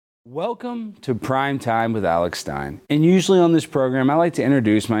Welcome to Prime Time with Alex Stein. And usually on this program, I like to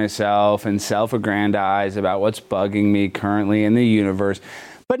introduce myself and self-aggrandize about what's bugging me currently in the universe.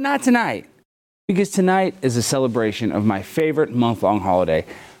 But not tonight, because tonight is a celebration of my favorite month-long holiday,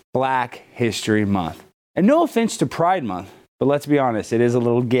 Black History Month. And no offense to Pride Month, but let's be honest, it is a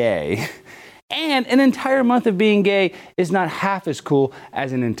little gay. And an entire month of being gay is not half as cool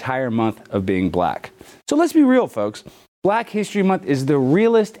as an entire month of being black. So let's be real, folks. Black History Month is the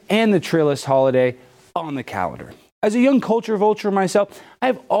realest and the trillest holiday on the calendar. As a young culture vulture myself,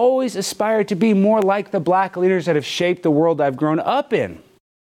 I've always aspired to be more like the black leaders that have shaped the world I've grown up in.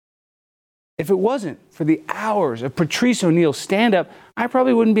 If it wasn't for the hours of Patrice O'Neal's stand-up, I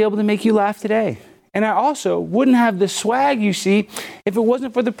probably wouldn't be able to make you laugh today. And I also wouldn't have the swag you see if it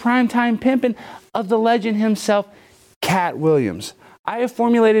wasn't for the primetime pimping of the legend himself, Cat Williams. I have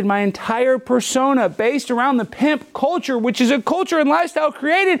formulated my entire persona based around the pimp culture, which is a culture and lifestyle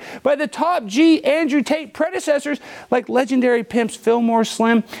created by the top G Andrew Tate predecessors like legendary pimps Fillmore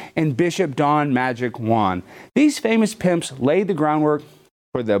Slim and Bishop Don Magic Juan. These famous pimps laid the groundwork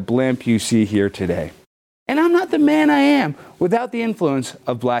for the blimp you see here today. And I'm not the man I am without the influence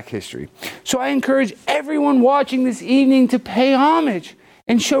of Black history. So I encourage everyone watching this evening to pay homage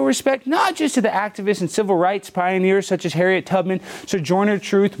and show respect not just to the activists and civil rights pioneers such as Harriet Tubman, Sojourner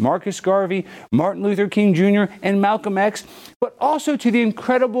Truth, Marcus Garvey, Martin Luther King Jr., and Malcolm X, but also to the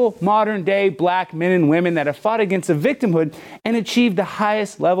incredible modern-day black men and women that have fought against the victimhood and achieved the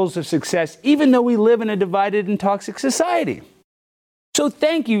highest levels of success, even though we live in a divided and toxic society. So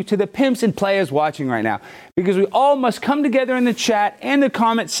thank you to the pimps and players watching right now, because we all must come together in the chat and the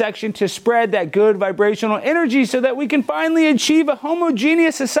comment section to spread that good vibrational energy so that we can finally achieve a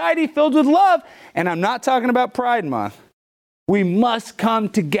homogeneous society filled with love. And I'm not talking about Pride Month. We must come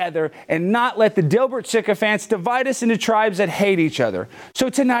together and not let the Dilbert sycophants divide us into tribes that hate each other. So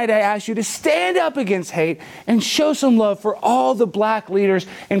tonight I ask you to stand up against hate and show some love for all the black leaders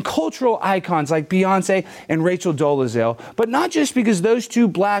and cultural icons like Beyonce and Rachel Dolezal. But not just because those two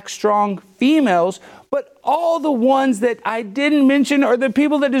black, strong females, but all the ones that I didn't mention are the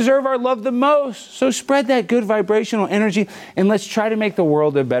people that deserve our love the most. So spread that good vibrational energy and let's try to make the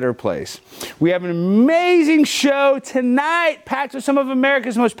world a better place. We have an amazing show tonight, packed with some of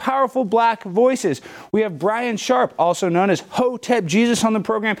America's most powerful black voices. We have Brian Sharp, also known as Hotep Jesus, on the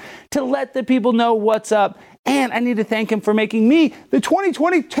program to let the people know what's up. And I need to thank him for making me the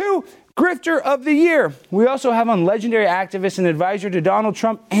 2022 Grifter of the Year. We also have on legendary activist and advisor to Donald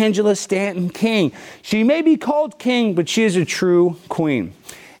Trump, Angela Stanton King. She may be called king, but she is a true queen.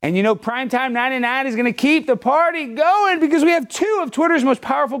 And you know, Primetime 99 is going to keep the party going because we have two of Twitter's most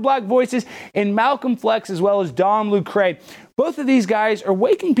powerful black voices in Malcolm Flex as well as Dom Lucre. Both of these guys are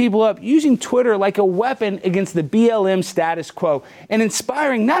waking people up using Twitter like a weapon against the BLM status quo and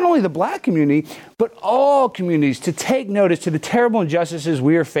inspiring not only the black community, but all communities to take notice to the terrible injustices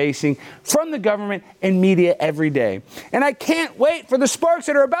we are facing from the government and media every day. And I can't wait for the sparks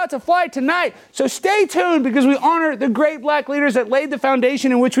that are about to fly tonight. So stay tuned because we honor the great black leaders that laid the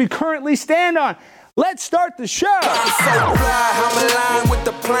foundation in which we currently stand on. Let's start the show. I'm so fly, I'm aligned with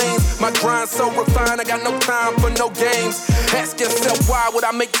the planes. My grind so refined, I got no time for no games. Ask yourself why would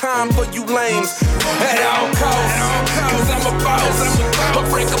I make time for you lames? At all costs, cause I'm a boss. But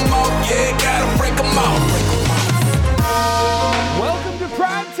break them off, yeah, gotta break them off. Welcome to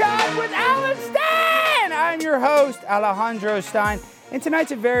Prime Time with Alex Stein. I'm your host, Alejandro Stein. And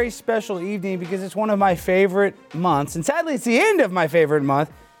tonight's a very special evening because it's one of my favorite months. And sadly, it's the end of my favorite month,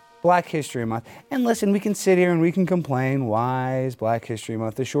 Black History Month. And listen, we can sit here and we can complain, why is Black History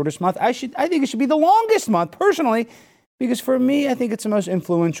Month the shortest month? I think it should be the longest month, personally, because for me, I think it's the most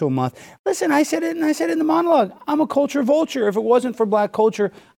influential month. Listen, I said it in the monologue. I'm a culture vulture. If it wasn't for black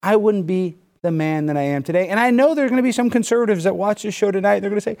culture, I wouldn't be the man that I am today. And I know there are going to be some conservatives that watch this show tonight.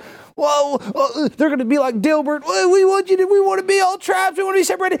 They're going to say, well, they're going to be like Dilbert. We want to be all trapped. We want to be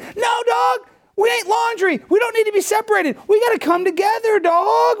separated. No, dog. We ain't laundry. We don't need to be separated. We got to come together,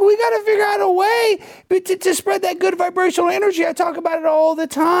 dog. We got to figure out a way to spread that good vibrational energy. I talk about it all the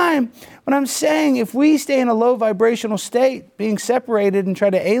time. But I'm saying if we stay in a low vibrational state, being separated and try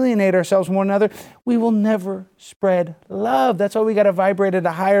to alienate ourselves from one another, we will never spread love. That's why we got to vibrate at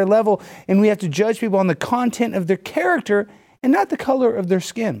a higher level. And we have to judge people on the content of their character and not the color of their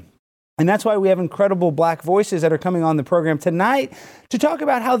skin. And that's why we have incredible black voices that are coming on the program tonight to talk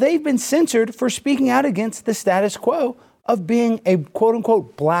about how they've been censored for speaking out against the status quo of being a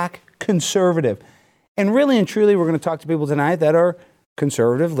quote-unquote black conservative. And really and truly, we're going to talk to people tonight that are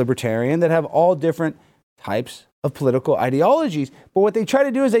conservative, libertarian, that have all different types of political ideologies. But what they try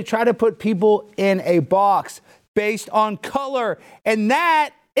to do is they try to put people in a box based on color. And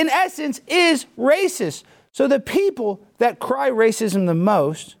that in essence, is racist. So the people that cry racism the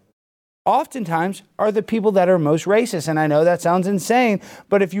most oftentimes are the people that are most racist. And I know that sounds insane,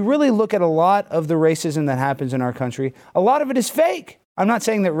 but if you really look at a lot of the racism that happens in our country, a lot of it is fake. I'm not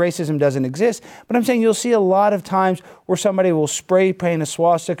saying that racism doesn't exist, but I'm saying you'll see a lot of times where somebody will spray paint a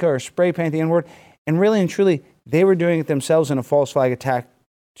swastika or spray paint the N-word, and really and truly, they were doing it themselves in a false flag attack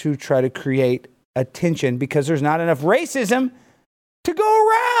to try to create attention because there's not enough racism to go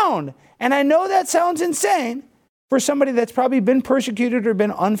around. And I know that sounds insane for somebody that's probably been persecuted or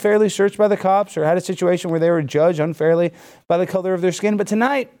been unfairly searched by the cops or had a situation where they were judged unfairly by the color of their skin. But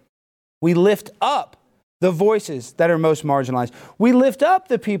tonight, we lift up the voices that are most marginalized. We lift up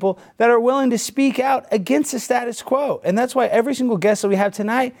the people that are willing to speak out against the status quo. And that's why every single guest that we have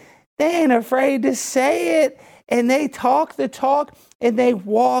tonight, they ain't afraid to say it. And they talk the talk and they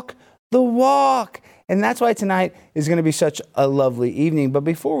walk the walk. And that's why tonight is going to be such a lovely evening. But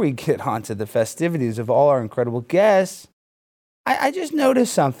before we get on to the festivities of all our incredible guests, I just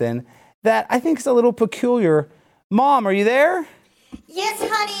noticed something that I think is a little peculiar. Mom, are you there? Yes,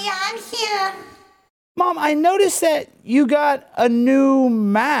 honey, I'm here. Mom, I noticed that you got a new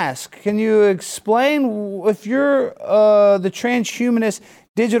mask. Can you explain if you're the transhumanist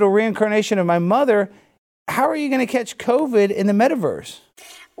digital reincarnation of my mother, how are you going to catch COVID in the metaverse?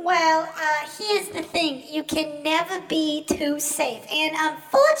 Well, here's the thing. You can never be too safe. And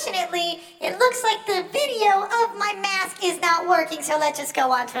unfortunately, it looks like the video of my mask is not working. So let's just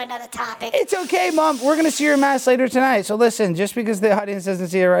go on to another topic. It's okay, Mom. We're going to see your mask later tonight. So listen, just because the audience doesn't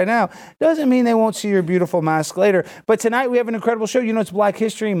see it right now doesn't mean they won't see your beautiful mask later. But tonight we have an incredible show. You know, it's Black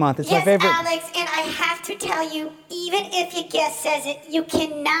History Month. It's my favorite. Yes, Alex, and I have to tell you, even if your guest says it, you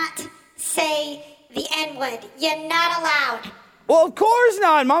cannot say the N-word. You're not allowed. Well, of course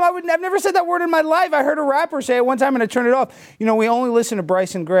not, Mom. I've never said that word in my life. I heard a rapper say it one time and I turned it off. You know, we only listen to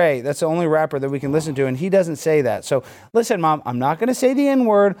Bryson Gray. That's the only rapper that we can listen to, and he doesn't say that. So listen, Mom, I'm not going to say the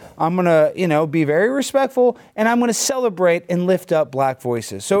N-word. I'm going to, be very respectful, and I'm going to celebrate and lift up Black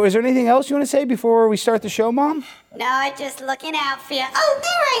voices. So is there anything else you want to say before we start the show, Mom? No, just looking out for you. Oh,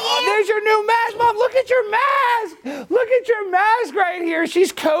 there I am. There's your new mask, Mom. Look at your mask. Look at your mask right here.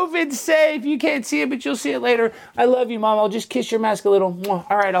 She's COVID safe. You can't see it, but you'll see it later. I love you, Mom. I'll just kiss your mask a little.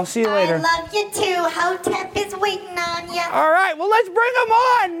 All right, I'll see you later. I love you too. Hotep is waiting on you. All right, well, let's bring him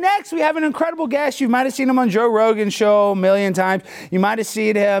on. Next, we have an incredible guest. You might have seen him on Joe Rogan's show a million times. You might have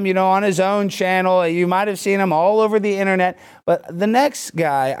seen him, on his own channel. You might have seen him all over the internet. But the next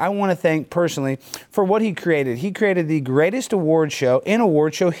guy I want to thank personally for what he created. He created the greatest award show in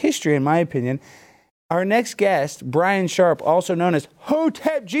award show history, in my opinion. Our next guest, Brian Sharp, also known as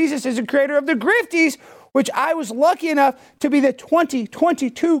Hotep Jesus, is the creator of the Grifties, which I was lucky enough to be the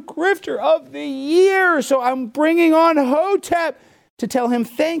 2022 Grifter of the Year. So I'm bringing on Hotep to tell him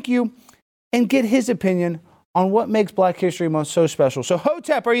thank you and get his opinion on what makes Black History Month so special. So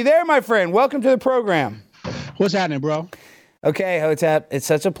Hotep, are you there, my friend? Welcome to the program. What's happening, bro? Okay, Hotep, it's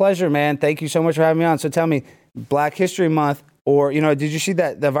such a pleasure, man. Thank you so much for having me on. So tell me, Black History Month, or, did you see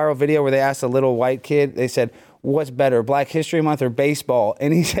that viral video where they asked a little white kid, they said, what's better, Black History Month or baseball?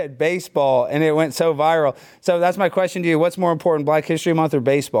 And he said baseball, and it went so viral. So that's my question to you. What's more important, Black History Month or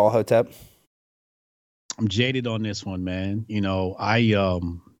baseball, Hotep? I'm jaded on this one, man.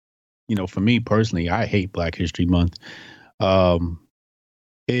 For me personally, I hate Black History Month.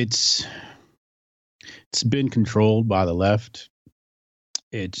 It's been controlled by the left.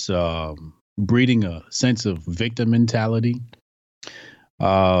 It's breeding a sense of victim mentality.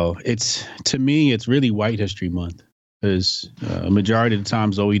 To me, it's really White History Month, because a majority of the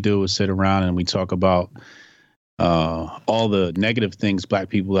times all we do is sit around and we talk about all the negative things Black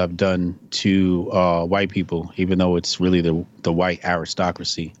people have done to white people, even though it's really the white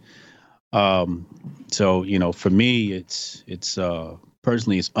aristocracy. So for me, it's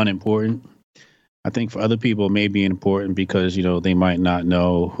personally, it's unimportant. I think for other people, it may be important because, they might not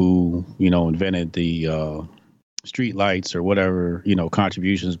know who, invented the street lights or whatever,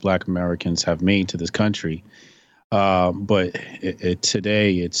 contributions Black Americans have made to this country. But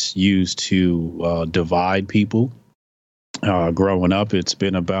today it's used to divide people. Growing up, it's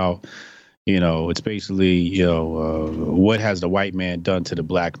been about, it's basically, what has the white man done to the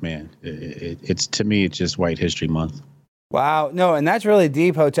Black man? It's to me, it's just White History Month. Wow. No, and that's really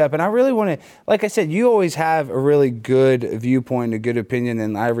deep, Hotep. And I really want to, like I said, you always have a really good viewpoint, a good opinion,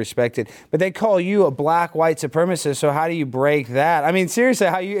 and I respect it. But they call you a Black white supremacist, so how do you break that? I mean, seriously,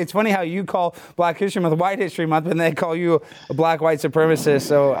 it's funny how you call Black History Month White History Month, and they call you a Black white supremacist.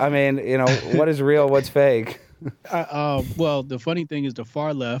 So, I mean, what is real, what's fake? Well, the funny thing is the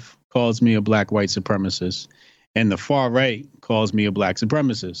far left calls me a Black white supremacist, and the far right calls me a black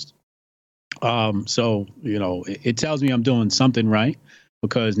supremacist. So, it tells me I'm doing something right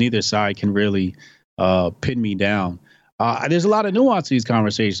because neither side can really pin me down. There's a lot of nuance to these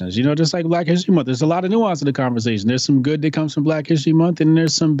conversations, just like Black History Month. There's a lot of nuance to the conversation. There's some good that comes from Black History Month and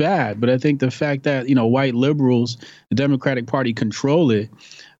there's some bad. But I think the fact that, white liberals, the Democratic Party control it,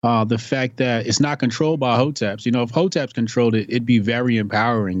 the fact that it's not controlled by Hoteps. If Hoteps controlled it, it'd be very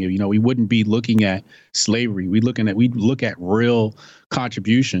empowering. We wouldn't be looking at slavery. We'd look at real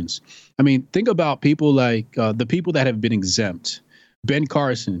contributions. I mean, think about people like the people that have been exempt. Ben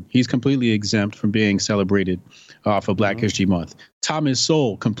Carson, he's completely exempt from being celebrated for Black History Month. Thomas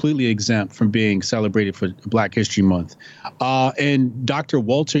Sowell, completely exempt from being celebrated for Black History Month. And Dr.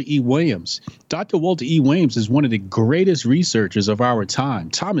 Walter E. Williams. Dr. Walter E. Williams is one of the greatest researchers of our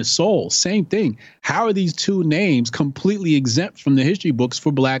time. Thomas Sowell, same thing. How are these two names completely exempt from the history books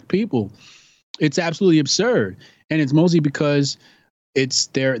for Black people? It's absolutely absurd. And it's mostly because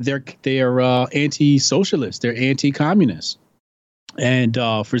they're anti-socialist, they're anti-communist. And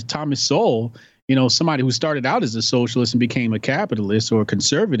for Thomas Sowell, somebody who started out as a socialist and became a capitalist or a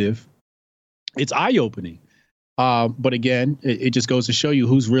conservative, it's eye-opening. But again, it just goes to show you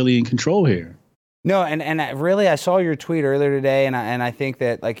who's really in control here. No, and really, I saw your tweet earlier today, and I think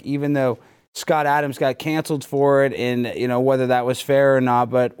that, like, even though Scott Adams got canceled for it, and whether that was fair or not,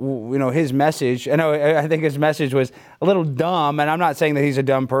 but his message, I think his message was a little dumb, and I'm not saying that he's a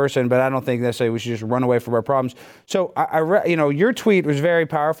dumb person, but I don't think necessarily we should just run away from our problems. So your tweet was very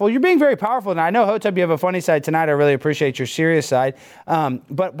powerful. You're being very powerful, and I know Hotep, you have a funny side tonight. I really appreciate your serious side,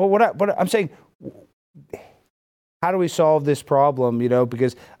 but what I'm saying. How do we solve this problem?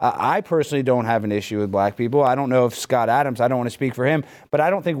 Because I personally don't have an issue with black people. I don't know if Scott Adams, I don't want to speak for him, but I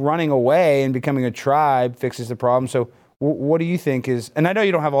don't think running away and becoming a tribe fixes the problem. So what do you think is, and I know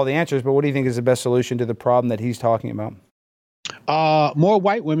you don't have all the answers, but what do you think is the best solution to the problem that he's talking about? More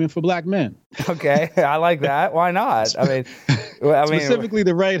white women for black men. Okay, I like that. Why not? I mean, specifically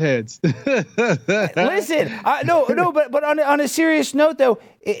the redheads. Listen, but on a serious note, though,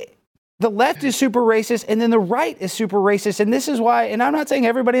 the left is super racist, and then the right is super racist, and this is why. And I'm not saying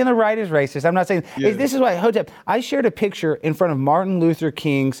everybody on the right is racist. I'm not saying this is why. Hotep, I shared a picture in front of Martin Luther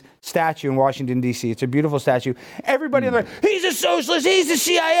King's statue in Washington D.C. It's a beautiful statue. Everybody on the right, he's a socialist, he's the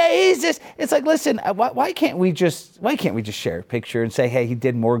CIA, he's this. It's like, listen, why can't we just share a picture and say, hey, he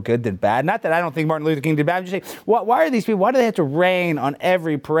did more good than bad? Not that I don't think Martin Luther King did bad. I'm just saying, why are these people? Why do they have to rain on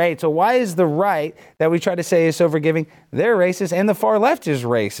every parade? So why is the right that we try to say is so forgiving? They're racist, and the far left is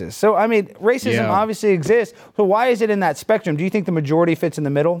racist. So I mean, racism obviously exists. So why is it in that spectrum? Do you think the majority fits in the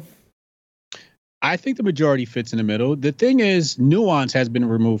middle? I think the majority fits in the middle. The thing is, nuance has been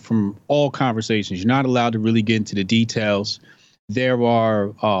removed from all conversations. You're not allowed to really get into the details. There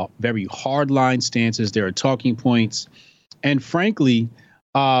are very hardline stances. There are talking points. And frankly,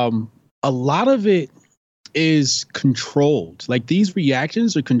 a lot of it is controlled. Like, these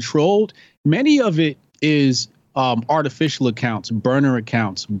reactions are controlled. Many of it is artificial accounts, burner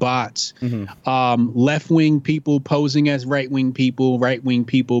accounts, bots, left-wing people posing as right-wing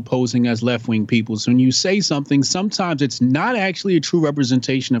people posing as left-wing people. So when you say something, sometimes it's not actually a true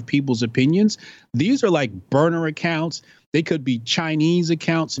representation of people's opinions. These are like burner accounts. They could be Chinese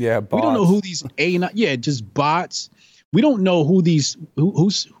accounts. Yeah, bots. We don't know who these just bots. We don't know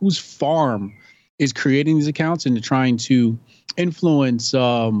whose farm is creating these accounts and trying to influence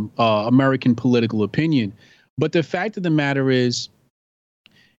American political opinion. But the fact of the matter is,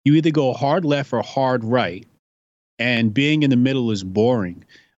 you either go hard left or hard right, and being in the middle is boring.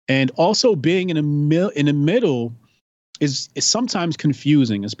 And also being in the middle is sometimes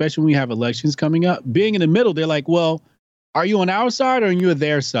confusing, especially when we have elections coming up. Being in the middle, they're like, well, are you on our side or are you on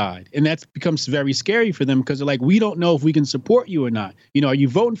their side? And that becomes very scary for them because they're like, we don't know if we can support you or not. Are you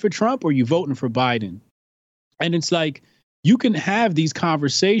voting for Trump or are you voting for Biden? And it's like, you can have these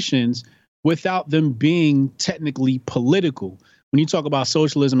conversations without them being technically political. When you talk about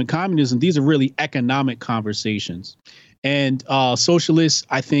socialism and communism, these are really economic conversations. And socialists,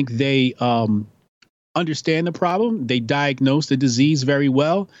 I think they understand the problem. They diagnose the disease very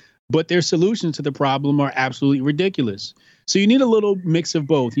well, but their solutions to the problem are absolutely ridiculous. So you need a little mix of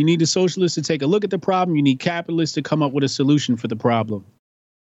both. You need the socialists to take a look at the problem. You need capitalists to come up with a solution for the problem.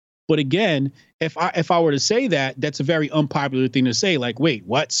 But again, if I were to say that, that's a very unpopular thing to say. Like, wait,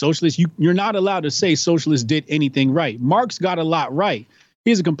 what? Socialists? You're not allowed to say socialists did anything right. Marx got a lot right.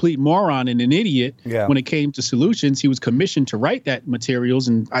 He's a complete moron and an idiot when it came to solutions. He was commissioned to write that materials,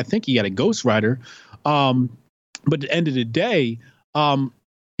 and I think he had a ghostwriter. But at the end of the day,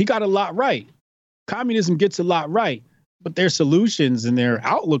 he got a lot right. Communism gets a lot right, but their solutions and their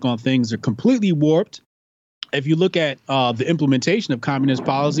outlook on things are completely warped. if you look at the implementation of communist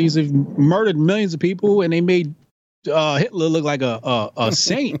policies, they've murdered millions of people, and they made Hitler look like a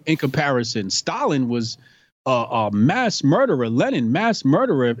saint in comparison. Stalin was a mass murderer. Lenin, mass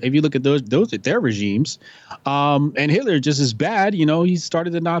murderer. If you look at those at their regimes, and Hitler just as bad. You know, he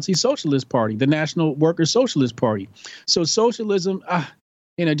started the Nazi Socialist Party, the National Workers Socialist Party. So socialism,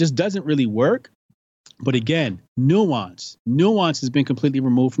 just doesn't really work. But again, nuance has been completely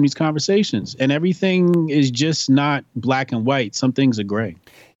removed from these conversations, and everything is just not black and white. Some things are gray.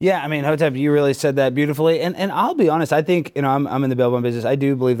 Yeah, I mean, Hotep, you really said that beautifully. And I'll be honest, I think, I'm in the bail bond business. I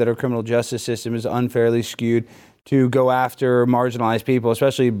do believe that our criminal justice system is unfairly skewed to go after marginalized people,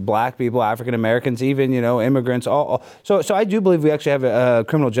 especially black people, African Americans, even, immigrants. So I do believe we actually have a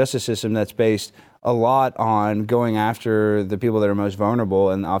criminal justice system that's based a lot on going after the people that are most vulnerable,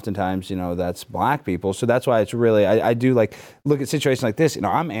 and oftentimes, that's black people. So that's why it's really, I do look at situations like this.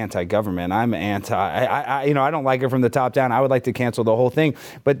 I'm anti-government. I'm I don't like it from the top down. I would like to cancel the whole thing.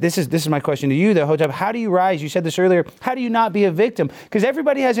 But this is my question to you, though, Hotep. How do you rise? You said this earlier. How do you not be a victim? Because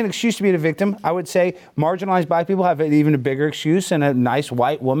everybody has an excuse to be a victim. I would say marginalized black people have even a bigger excuse than a nice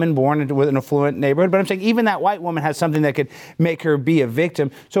white woman born into an affluent neighborhood. But I'm saying even that white woman has something that could make her be a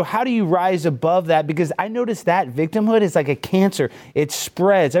victim. So how do you rise above that? Because I noticed that victimhood is like a cancer. It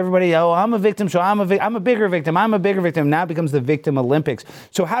spreads. Everybody, I'm a victim, so I'm a bigger victim. I'm a bigger victim. Now it becomes the victim Olympics.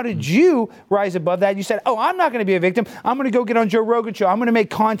 So how did you rise above that? You said, I'm not going to be a victim. I'm going to go get on Joe Rogan's show. I'm going to make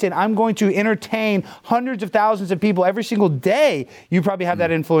content. I'm going to entertain hundreds of thousands of people every single day. You probably have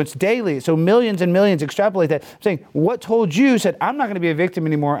that influence daily. So millions and millions extrapolate that. I'm saying, what told you, said, I'm not going to be a victim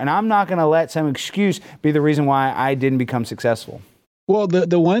anymore, and I'm not going to let some excuse be the reason why I didn't become successful? Well,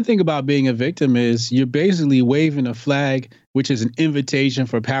 the one thing about being a victim is you're basically waving a flag, which is an invitation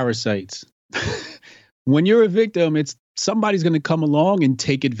for parasites. When you're a victim, it's somebody's going to come along and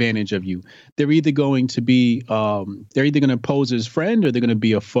take advantage of you. They're either going to pose as friend, or they're going to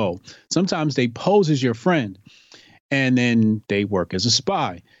be a foe. Sometimes they pose as your friend, and then they work as a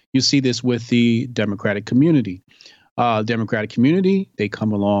spy. You see this with the Democratic community. They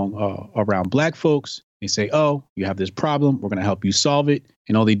come along around black folks. They say, you have this problem. We're going to help you solve it.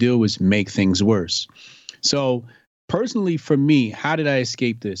 And all they do is make things worse. So personally, for me, how did I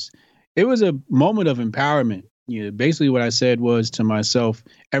escape this? It was a moment of empowerment. Basically what I said was to myself,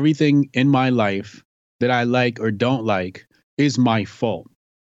 everything in my life that I like or don't like is my fault.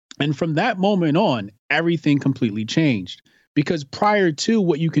 And from that moment on, everything completely changed. Because prior to,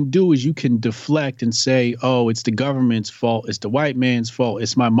 what you can do is you can deflect and say, it's the government's fault. It's the white man's fault.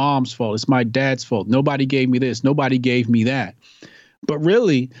 It's my mom's fault. It's my dad's fault. Nobody gave me this. Nobody gave me that. But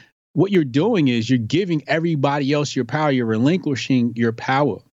really, what you're doing is you're giving everybody else your power. You're relinquishing your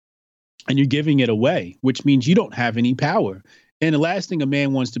power, and you're giving it away, which means you don't have any power. And the last thing a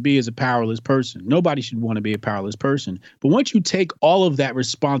man wants to be is a powerless person. Nobody should want to be a powerless person. But once you take all of that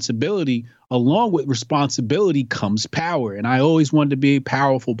responsibility, along with responsibility comes power. And I always wanted to be a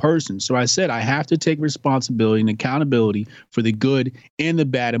powerful person. So I said, I have to take responsibility and accountability for the good and the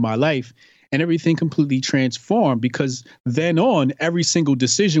bad in my life. And everything completely transformed, because then on, every single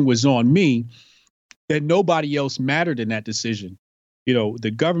decision was on me, and nobody else mattered in that decision.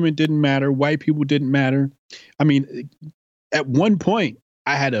 The government didn't matter. White people didn't matter. I mean, at one point,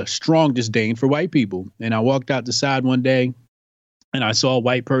 I had a strong disdain for white people. And I walked out the side one day and I saw a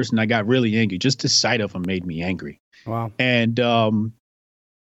white person. I got really angry. Just the sight of him made me angry. Wow. And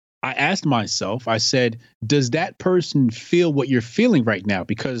I asked myself, I said, does that person feel what you're feeling right now?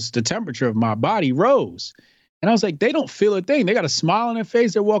 Because the temperature of my body rose. And I was like, they don't feel a thing. They got a smile on their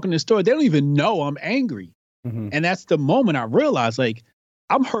face. They're walking the store. They don't even know I'm angry. Mm-hmm. And that's the moment I realized,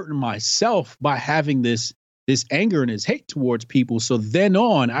 I'm hurting myself by having this anger and this hate towards people. So then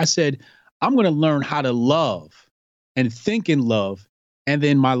on, I said, I'm going to learn how to love and think in love. And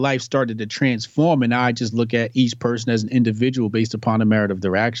then my life started to transform. And I just look at each person as an individual based upon the merit of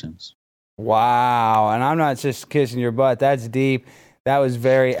their actions. Wow. And I'm not just kissing your butt. That's deep. That was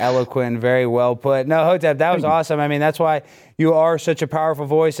very eloquent, very well put. No, Hotep, that was awesome. I mean, that's why you are such a powerful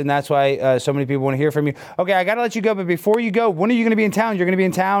voice, and that's why so many people want to hear from you. Okay, I got to let you go, but before you go, when are you going to be in town? You're going to be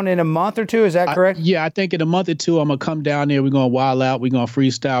in town in a month or two, is that correct? I think in a month or two, I'm going to come down there. We're going to wild out. We're going to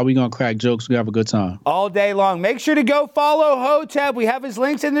freestyle. We're going to crack jokes. We're going to have a good time. All day long. Make sure to go follow Hotep. We have his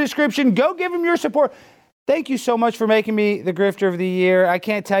links in the description. Go give him your support. Thank you so much for making me the Grifter of the Year. I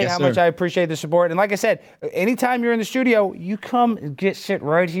can't tell you how much I appreciate the support. And like I said, anytime you're in the studio, you come and sit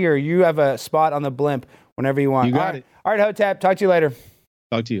right here. You have a spot on the blimp whenever you want. You got it. All right, Hotep. Talk to you later.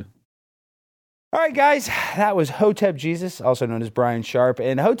 Talk to you. All right, guys. That was Hotep Jesus, also known as Brian Sharp.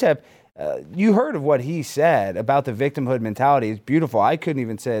 And Hotep, you heard of what he said about the victimhood mentality. It's beautiful. I couldn't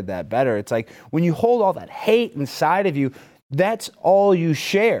even say that better. It's like when you hold all that hate inside of you, that's all you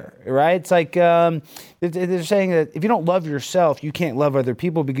share, right? It's like they're saying that if you don't love yourself, you can't love other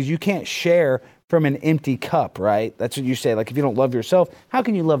people because you can't share from an empty cup, right? That's what you say. Like if you don't love yourself, how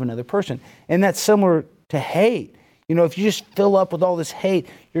can you love another person? And that's similar to hate. You know, if you just fill up with all this hate,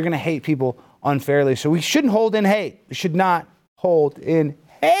 you're going to hate people unfairly. So we shouldn't hold in hate. We should not hold in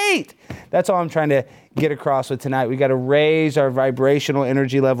hate. That's all I'm trying to get across with tonight. We got to raise our vibrational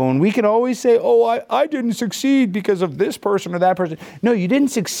energy level. And we can always say, oh, I didn't succeed because of this person or that person. No, you didn't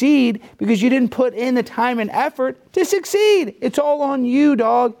succeed because you didn't put in the time and effort to succeed. It's all on you,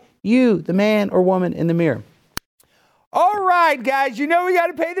 dog. You, the man or woman in the mirror. All right, guys, you know we got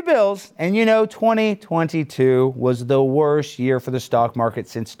to pay the bills. And you know 2022 was the worst year for the stock market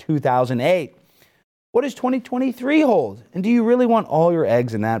since 2008. What does 2023 hold? And do you really want all your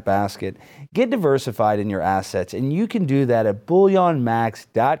eggs in that basket? Get diversified in your assets, and you can do that at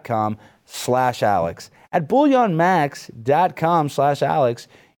bullionmax.com/Alex. At bullionmax.com/Alex,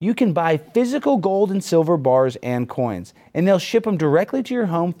 you can buy physical gold and silver bars and coins, and they'll ship them directly to your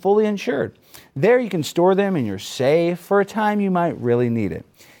home fully insured. There you can store them in your safe for a time you might really need it.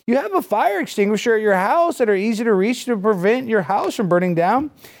 You have a fire extinguisher at your house that are easy to reach to prevent your house from burning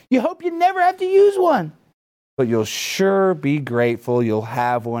down. You hope you never have to use one, but you'll sure be grateful you'll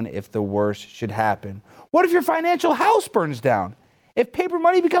have one if the worst should happen. What if your financial house burns down? If paper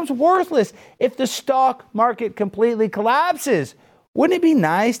money becomes worthless? If the stock market completely collapses? Wouldn't it be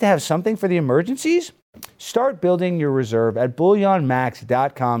nice to have something for the emergencies? Start building your reserve at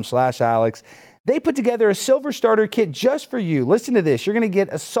bullionmax.com/Alex. They put together a silver starter kit just for you. Listen to this. You're going to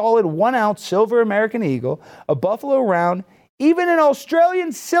get a solid 1-ounce silver American Eagle, a Buffalo Round, even an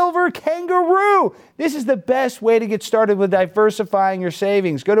Australian silver kangaroo. This is the best way to get started with diversifying your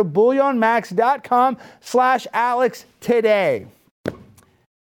savings. Go to bullionmax.com/Alex today.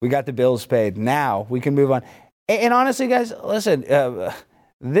 We got the bills paid. Now we can move on. And honestly, guys, listen,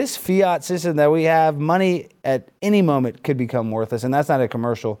 this fiat system that we have, money at any moment could become worthless. And that's not a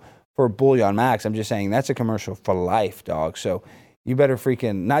commercial for Bullion Max. I'm just saying that's a commercial for life, dog. So you better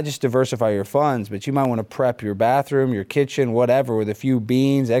freaking not just diversify your funds, but you might want to prep your bathroom, your kitchen, whatever, with a few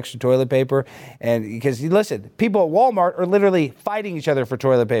beans, extra toilet paper. And because, listen, people at Walmart are literally fighting each other for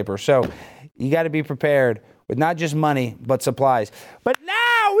toilet paper. So you got to be prepared with not just money, but supplies. But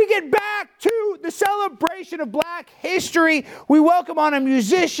now we get back to the celebration of Black history. We welcome on a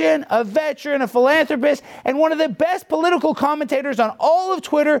musician, a veteran, a philanthropist, and one of the best political commentators on all of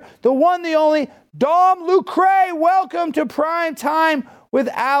Twitter, the one, the only, Dom Lucre. Welcome to Prime Time with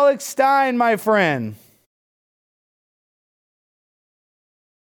Alex Stein, my friend.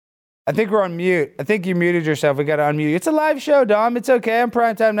 I think we're on mute. I think you muted yourself. We got to unmute you. It's a live show, Dom. It's okay. I'm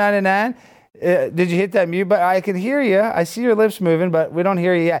Prime Time 99. Did you hit that mute? But I can hear you. I see your lips moving, but we don't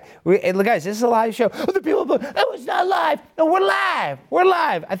hear you yet. Guys, this is a live show. Oh, the people, it's not live. No, we're live. We're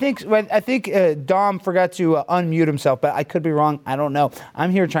live. I think Dom forgot to unmute himself, but I could be wrong. I don't know. I'm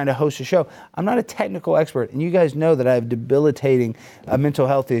here trying to host a show. I'm not a technical expert, and you guys know that I have debilitating mental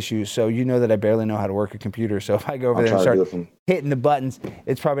health issues, so you know that I barely know how to work a computer. So if I go over there and start hitting the buttons,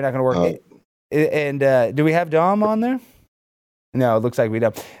 it's probably not going to work. And do we have Dom on there? No, it looks like we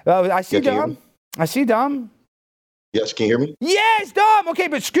don't. I see Dom. I see Dom. Yes, can you hear me? Yes, Dom. Okay,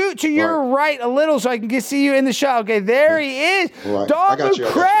 but scoot to your right a little so I can see you in the shot. Okay, there he is. Right. Dom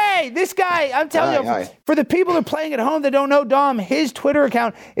McCrae. This guy, I'm telling you, for the people that are playing at home that don't know Dom, his Twitter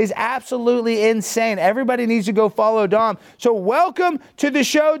account is absolutely insane. Everybody needs to go follow Dom. So welcome to the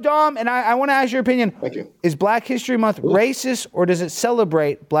show, Dom. And I want to ask your opinion. Thank you. Is Black History Month racist, or does it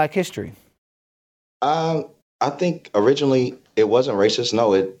celebrate Black history? I think originally it wasn't racist.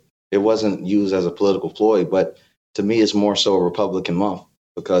 No, it wasn't used as a political ploy, but to me, it's more so a Republican month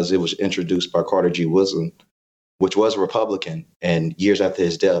because it was introduced by Carter G. Woodson, which was a Republican. And years after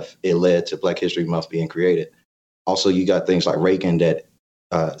his death, it led to Black History Month being created. Also, you got things like Reagan that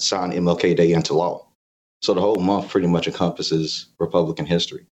signed MLK Day into law. So the whole month pretty much encompasses Republican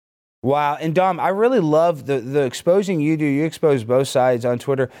history. Wow. And Dom, I really love the exposing you do. You expose both sides on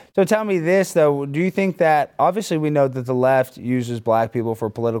Twitter. So tell me this, though. Do you think that, obviously we know that the left uses Black people for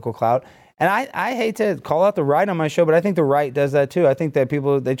political clout. And I hate to call out the right on my show, but I think the right does that too. I think that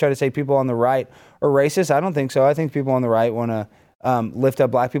they try to say people on the right are racist. I don't think so. I think people on the right want to lift up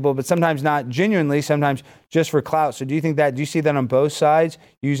Black people, but sometimes not genuinely, sometimes just for clout. So do you see that on both sides,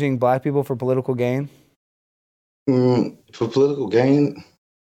 using Black people for political gain? For political gain?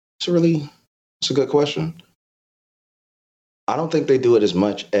 It's a good question. I don't think they do it as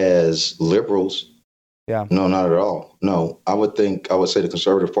much as liberals Yeah. No, not at all. No, I would say the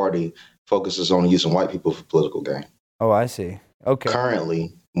Conservative Party focuses on using white people for political gain. Oh, I see. Okay.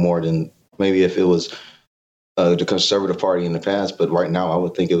 Currently, more than maybe if it was the Conservative Party in the past, but right now, I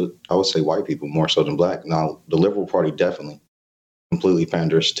would say white people more so than black. Now, the Liberal Party definitely completely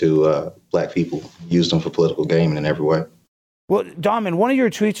panders to black people, use them for political gain in every way. Well, Dom, in one of your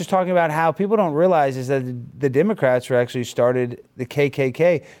tweets is talking about how people don't realize is that the Democrats were actually started the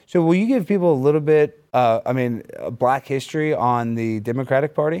KKK. So will you give people a little bit, black history on the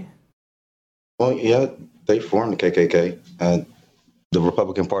Democratic Party? Well, yeah, they formed the KKK. The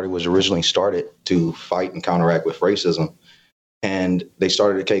Republican Party was originally started to fight and counteract with racism. And they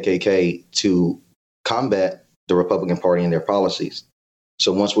started the KKK to combat the Republican Party and their policies.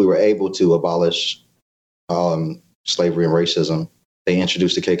 So once we were able to abolish slavery and racism, they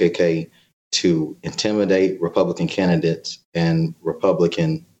introduced the KKK to intimidate Republican candidates and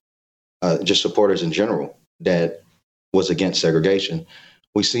Republican just supporters in general that was against segregation.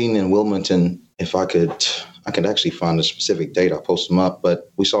 We've seen in Wilmington, if I could actually find a specific date, I'll post them up, but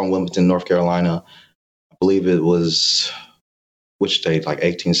we saw in Wilmington, North Carolina, I believe it was, which date, like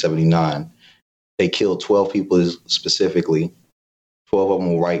 1879, they killed 12 people specifically. 12 of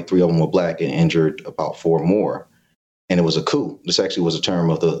them were white, 3 of them were black, and injured about 4 more. And it was a coup. This actually was a term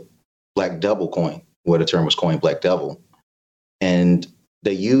of the Black Devil coin, where the term was coined Black Devil. And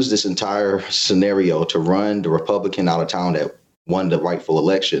they used this entire scenario to run the Republican out of town that won the rightful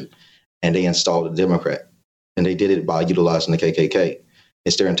election, and they installed a Democrat. And they did it by utilizing the KKK.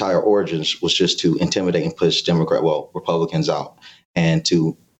 It's their entire origins was just to intimidate and push Republicans out, and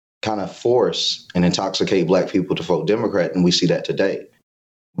to kind of force and intoxicate black people to vote Democrat. And we see that today.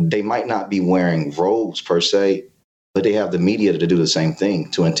 They might not be wearing robes per se, but they have the media to do the same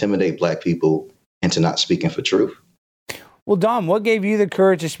thing, to intimidate black people into not speaking for truth. Well, Dom, what gave you the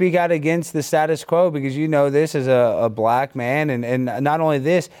courage to speak out against the status quo? Because you know this as a black man, and not only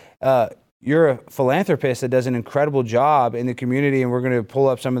this, you're a philanthropist that does an incredible job in the community, and we're going to pull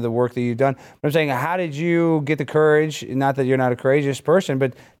up some of the work that you've done. But I'm saying, how did you get the courage, not that you're not a courageous person,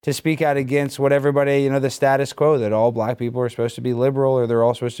 but to speak out against what everybody, the status quo, that all black people are supposed to be liberal or they're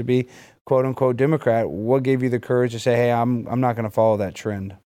all supposed to be quote unquote Democrat? What gave you the courage to say, hey, I'm not going to follow that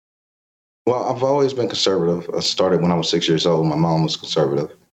trend? Well, I've always been conservative. I started when I was 6 years old. My mom was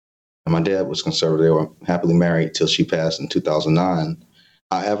conservative, and my dad was conservative. They were happily married till she passed in 2009.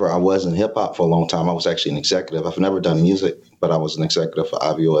 However, I was in hip hop for a long time. I was actually an executive. I've never done music, but I was an executive for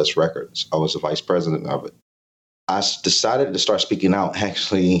IVOS Records. I was the vice president of it. I decided to start speaking out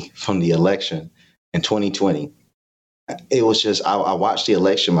actually from the election in 2020. It was just, I watched the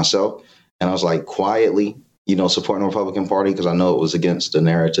election myself, and I was like quietly, supporting the Republican Party because I know it was against the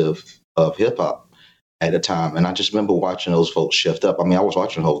narrative of hip hop at the time. And I just remember watching those votes shift up. I mean, I was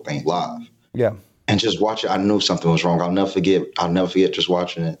watching the whole thing live. Yeah. And just watch it, I knew something was wrong. I'll never forget just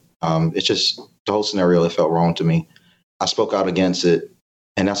watching it. It's just the whole scenario, it felt wrong to me. I spoke out against it,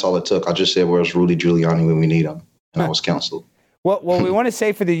 and that's all it took. I just said, where's Rudy Giuliani when we need him? And I was counseled. Well, we want to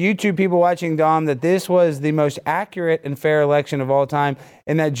say for the YouTube people watching, Dom, that this was the most accurate and fair election of all time,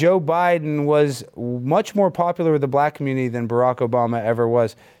 and that Joe Biden was much more popular with the black community than Barack Obama ever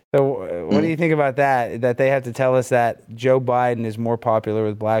was. So what do you think about that they have to tell us that Joe Biden is more popular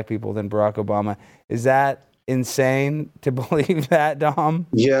with black people than Barack Obama? Is that insane to believe that, Dom?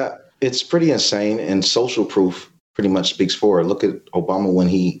 Yeah, it's pretty insane, and social proof pretty much speaks for it. Look at Obama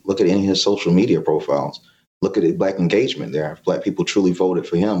look at any of his social media profiles. Look at the black engagement there. If black people truly voted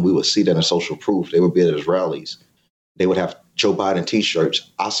for him, we would see that in social proof. They would be at his rallies. They would have Joe Biden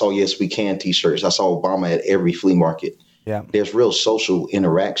T-shirts. I saw Yes We Can T-shirts. I saw Obama at every flea market. Yeah, there's real social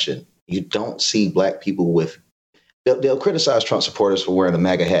interaction. You don't see black people they'll criticize Trump supporters for wearing a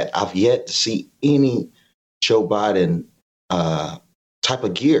MAGA hat. I've yet to see any Joe Biden type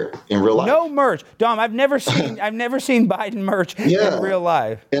of gear in real life. No merch, Dom. I've never seen Biden merch in real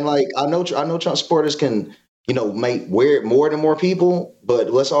life. And I know Trump supporters can wear it more than more people.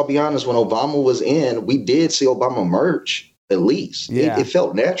 But let's all be honest. When Obama was in, we did see Obama merch at least. Yeah. It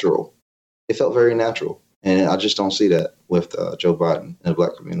felt natural. It felt very natural. And I just don't see that with Joe Biden and the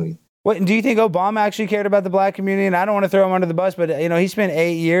black community. What, do you think Obama actually cared about the black community? And I don't want to throw him under the bus, but he spent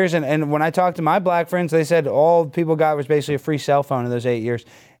 8 years, and when I talked to my black friends, they said all people got was basically a free cell phone in those 8 years,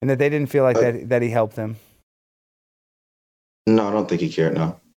 and that they didn't feel like that he helped them. No, I don't think he cared.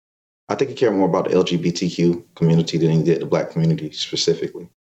 No, I think he cared more about the LGBTQ community than he did the black community specifically.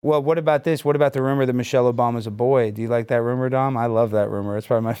 Well, what about this? What about the rumor that Michelle Obama's a boy? Do you like that rumor, Dom? I love that rumor. It's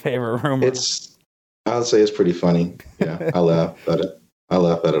probably my favorite rumor. I would say it's pretty funny. Yeah, I laugh at it. I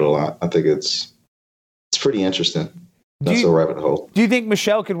laugh at it a lot. I think it's pretty interesting. That's a rabbit hole. Do you think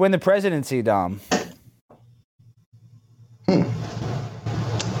Michelle could win the presidency, Dom?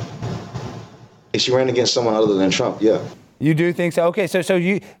 If she ran against someone other than Trump, yeah. You do think so?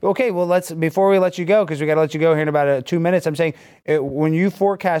 Okay, well, before we let you go, because we got to let you go here in about 2 minutes. I'm saying when you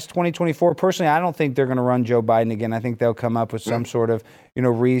forecast 2024, personally, I don't think they're going to run Joe Biden again. I think they'll come up with some sort of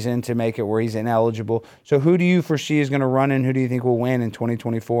reason to make it where he's ineligible. So who do you foresee is going to run, and who do you think will win in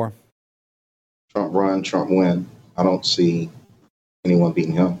 2024? Trump run, Trump win. I don't see anyone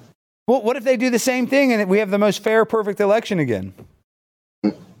beating him. Well, what if they do the same thing and we have the most fair, perfect election again?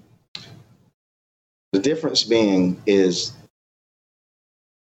 The difference being is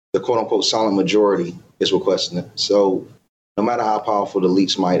the quote-unquote silent majority is requesting it. So no matter how powerful the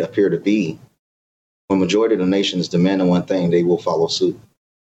elites might appear to be, when majority of the nation is demanding one thing, they will follow suit.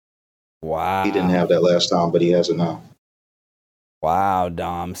 Wow. He didn't have that last time, but he has it now. Wow,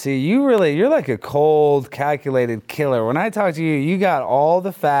 Dom. See, you're like a cold, calculated killer. When I talk to you, you got all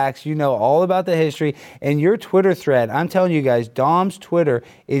the facts, you know all about the history, and your Twitter thread, I'm telling you guys, Dom's Twitter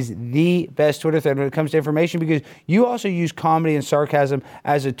is the best Twitter thread when it comes to information, because you also use comedy and sarcasm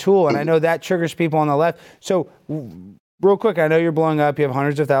as a tool, and I know that triggers people on the left. So real quick, I know you're blowing up. You have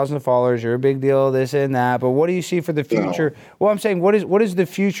hundreds of thousands of followers. You're a big deal, this and that. But what do you see for the future? No. Well, I'm saying, what is the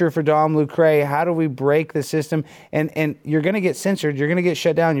future for Dom Lucre? How do we break the system? And you're going to get censored. You're going to get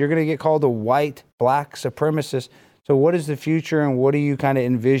shut down. You're going to get called a white, black supremacist. So what is the future, and what do you kind of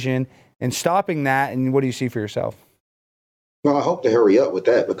envision in stopping that? And what do you see for yourself? Well, I hope to hurry up with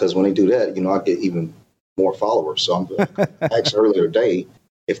that, because when they do that, I get even more followers. So I'm asked earlier today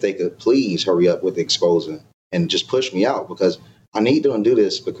if they could please hurry up with exposing and just push me out, because I need to undo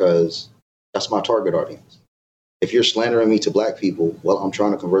this, because that's my target audience. If you're slandering me to black people, well, I'm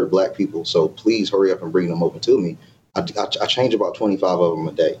trying to convert black people. So please hurry up and bring them over to me. I change about 25 of them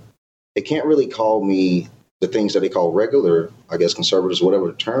a day. They can't really call me the things that they call regular, I guess, conservatives, whatever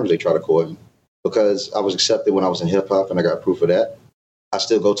the terms they try to call me, because I was accepted when I was in hip hop, and I got proof of that. I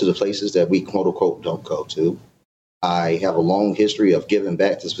still go to the places that we quote unquote don't go to. I have a long history of giving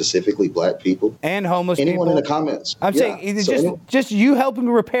back to specifically black people and homeless people. Anyone in the comments. I'm saying it's just you helping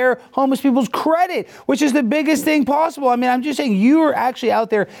to repair homeless people's credit, which is the biggest thing possible. I mean, I'm just saying you are actually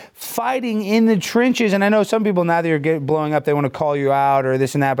out there fighting in the trenches. And I know some people, now that you're blowing up, they want to call you out or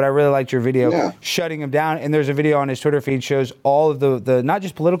this and that. But I really liked your video shutting him down. And there's a video on his Twitter feed shows all of the not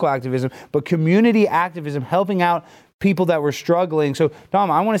just political activism, but community activism, helping out people that were struggling. So, Dom,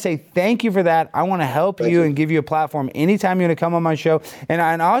 I want to say thank you for that. I want to help you and give you a platform anytime you want to come on my show.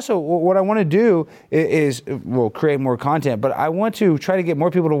 And also, what I want to do is create more content, but I want to try to get more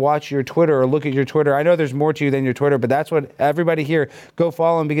people to watch your Twitter or look at your Twitter. I know there's more to you than your Twitter, but that's what everybody here, go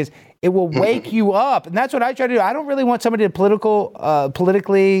follow him, because it will wake you up. And that's what I try to do. I don't really want somebody to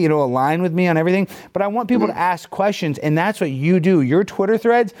politically, align with me on everything, but I want people to ask questions. And that's what you do. Your Twitter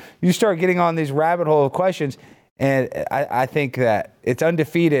threads, you start getting on these rabbit hole of questions. And I think that it's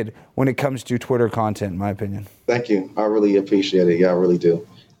undefeated when it comes to Twitter content, in my opinion. Thank you. I really appreciate it. Yeah, I really do.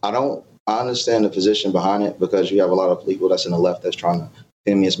 I understand the position behind it, because you have a lot of people that's in the left that's trying to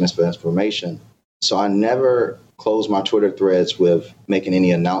pin me as misinformation. So I never close my Twitter threads with making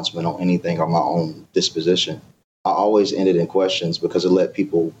any announcement on anything on my own disposition. I always end it in questions, because it let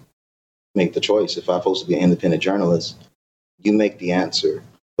people make the choice. If I'm supposed to be an independent journalist, you make the answer.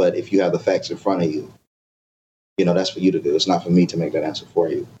 But if you have the facts in front of you, that's for you to do. It's not for me to make that answer for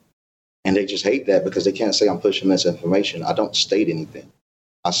you. And they just hate that, because they can't say I'm pushing misinformation. I don't state anything.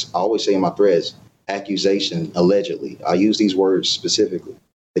 I always say in my threads, accusation, allegedly. I use these words specifically.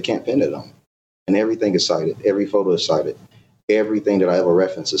 They can't pin it on me. And everything is cited. Every photo is cited. Everything that I ever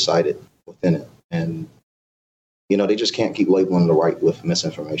reference is cited within it. And, they just can't keep labeling the right with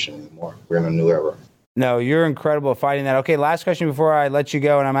misinformation anymore. We're in a new era. No, you're incredible at fighting that. Okay, last question before I let you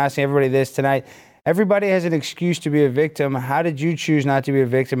go, and I'm asking everybody this tonight. Everybody has an excuse to be a victim. How did you choose not to be a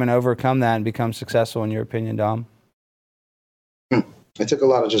victim and overcome that and become successful, in your opinion, Dom? It took a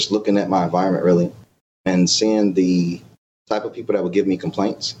lot of just looking at my environment, really, and seeing the type of people that would give me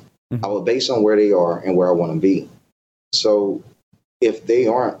complaints. I would base on where they are and where I want to be. So if they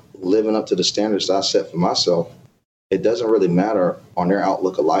aren't living up to the standards that I set for myself, it doesn't really matter on their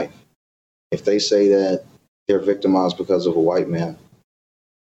outlook of life. If they say that they're victimized because of a white man,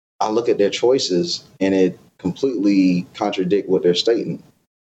 I look at their choices and it completely contradict what they're stating.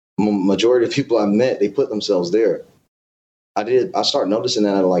 Majority of people I met, they put themselves there. I started noticing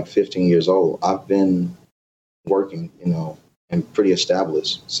that at like 15 years old. I've been working, and pretty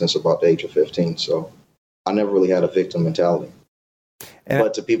established since about the age of 15. So I never really had a victim mentality.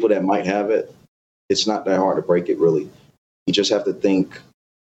 But to people that might have it, it's not that hard to break it, really. You just have to think,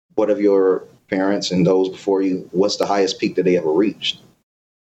 what of your parents and those before you, what's the highest peak that they ever reached?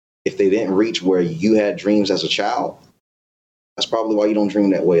 If they didn't reach where you had dreams as a child, that's probably why you don't dream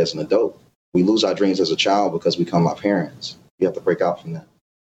that way as an adult. we lose our dreams as a child because we become our parents. You have to break out from that.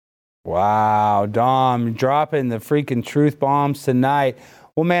 Wow, Dom, dropping the freaking truth bombs tonight.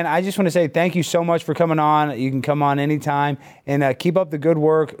 Well, man, I just want to say thank you so much for coming on. You can come on anytime and keep up the good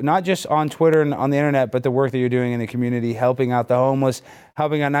work, not just on Twitter and on the internet, but the work that you're doing in the community, helping out the homeless,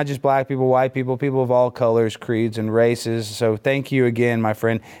 helping out not just black people, white people, people of all colors, creeds, and races. So thank you again, my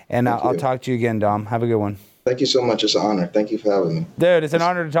friend. And I'll talk to you again, Dom. Have a good one. Thank you so much. It's an honor. Thank you for having me. Dude, it's an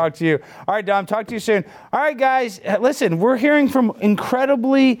honor to talk to you. All right, Dom, talk to you soon. All right, guys, listen, we're hearing from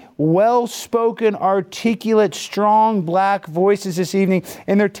incredibly well-spoken, articulate, strong black voices this evening,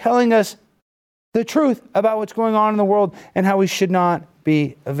 and they're telling us the truth about what's going on in the world and how we should not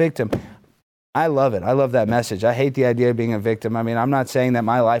be a victim. I love it. I love that message. I hate the idea of being a victim. I mean, I'm not saying that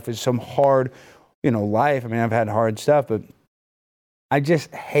my life is some hard, life. I mean, I've had hard stuff, but I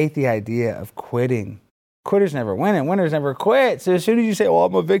just hate the idea of quitting. Quitters never win and winners never quit. So as soon as you say, well,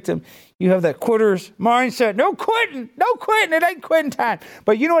 I'm a victim, you have that quitter's mindset. No quitting. No quitting. It ain't quitting time.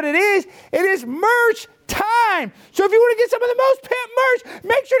 But you know what it is? It is merch time. So if you want to get some of the most pimp merch,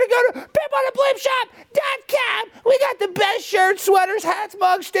 make sure to go to pimpondablimshop.com. We got the best shirts, sweaters, hats,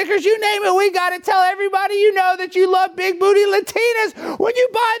 mugs, stickers, you name it. We got to tell everybody you know that you love Big Booty Latinas when you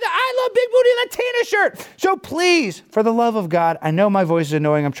buy the I Love Big Booty Latina shirt. So please, for the love of God, I know my voice is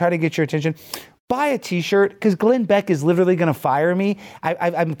annoying. I'm trying to get your attention. Buy a t-shirt, because Glenn Beck is literally going to fire me.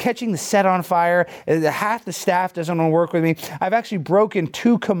 I'm catching the set on fire. Half the staff doesn't want to work with me. I've actually broken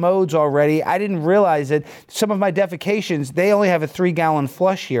 2 commodes already. I didn't realize it. Some of my defecations, they only have a 3-gallon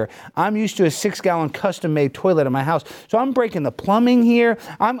flush here. I'm used to a 6-gallon custom-made toilet in my house. So I'm breaking the plumbing here.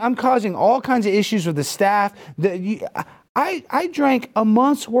 I'm causing all kinds of issues with the staff. I drank a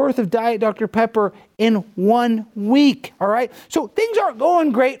month's worth of Diet Dr. Pepper in 1 week, all right? So things aren't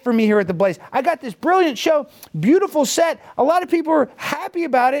going great for me here at the Blaze. I got this brilliant show, beautiful set. A lot of people are happy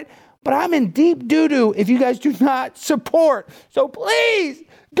about it, but I'm in deep doo-doo if you guys do not support. So please,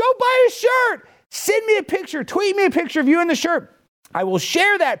 go buy a shirt. Send me a picture. Tweet me a picture of you in the shirt. I will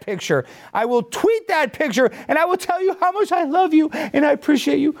share that picture. I will tweet that picture, and I will tell you how much I love you, and I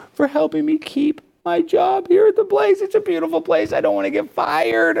appreciate you for helping me keep my job here at the Blaze. It's a beautiful place. I don't want to get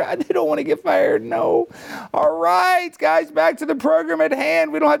fired. I don't want to get fired. No. All right, guys, back to the program at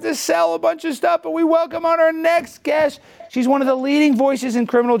hand. We don't have to sell a bunch of stuff, but we welcome on our next guest. She's one of the leading voices in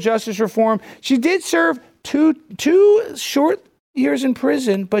criminal justice reform. She did serve two short years in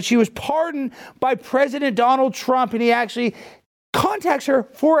prison, but she was pardoned by President Donald Trump, and he actually contacts her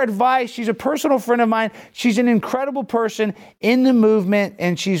for advice. She's a personal friend of mine. She's an incredible person in the movement.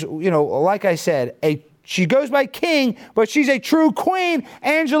 And she's, like I said, she goes by King, but she's a true queen.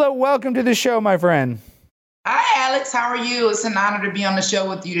 Angela, welcome to the show, my friend. Hi, Alex. How are you? It's an honor to be on the show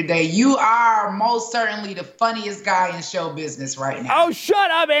with you today. You are most certainly the funniest guy in show business right now. Oh,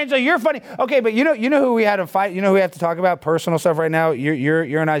 shut up, Angela. You're funny. Okay, but you know who we had to fight? You know who we have to talk about? Personal stuff right now.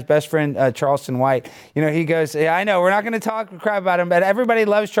 You're and I's best friend, Charleston White. He goes, yeah, I know, we're not going to talk crap about him, but everybody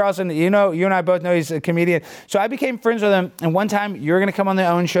loves Charleston. You and I both know he's a comedian. So I became friends with him, and one time you were going to come on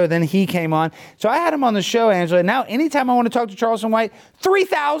their own show, then he came on. So I had him on the show, Angela. Now, anytime I want to talk to Charleston White,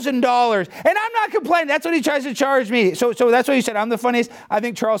 $3,000. And I'm not complaining. That's what he tries to charge me. So that's what you said. I'm the funniest. I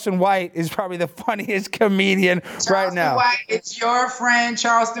think Charleston White is probably the funniest comedian right now. Charleston White is your friend.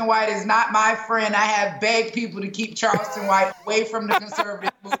 Charleston White is not my friend. I have begged people to keep Charleston White away from the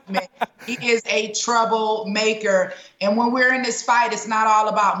conservative movement. He is a troublemaker. And when we're in this fight, it's not all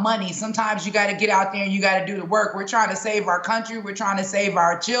about money. Sometimes you got to get out there and you got to do the work. We're trying to save our country. We're trying to save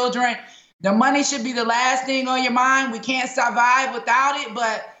our children. The money should be the last thing on your mind. We can't survive without it,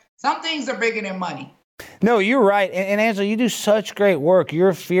 but some things are bigger than money. No, you're right. And Angela, you do such great work.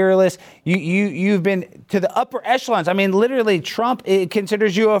 You're fearless. You've been to the upper echelons. I mean, literally, Trump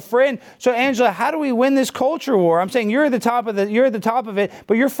considers you a friend. So, Angela, how do we win this culture war? I'm saying you're at the top of it,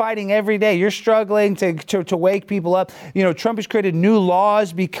 but you're fighting every day. You're struggling to wake people up. Trump has created new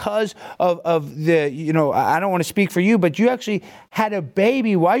laws because of the, I don't want to speak for you, but you actually had a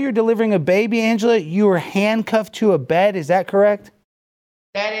baby. While you're delivering a baby, Angela, you were handcuffed to a bed. Is that correct?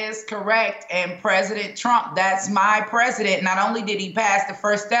 That is correct. And President Trump, that's my president. Not only did he pass the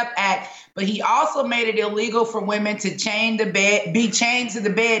First Step Act, but he also made it illegal for women to be chained to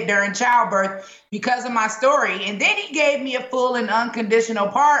the bed during childbirth because of my story. And then he gave me a full and unconditional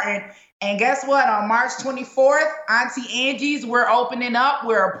pardon. And guess what? On March 24th, Auntie Angie's, we're opening up.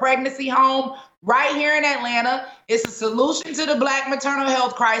 We're a pregnancy home right here in Atlanta. It's a solution to the Black maternal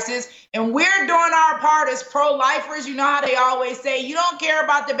health crisis. And we're doing our part as pro-lifers. You know how they always say, you don't care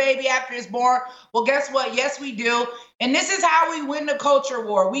about the baby after it's born. Well, guess what? Yes, we do. And this is how we win the culture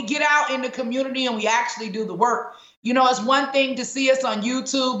war. We get out in the community and we actually do the work. You know, it's one thing to see us on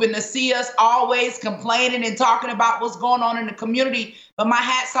YouTube and to see us always complaining and talking about what's going on in the community. But my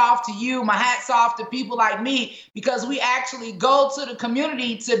hat's off to you. My hat's off to people like me, because we actually go to the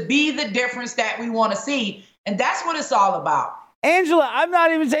community to be the difference that we want to see. And that's what it's all about. Angela, I'm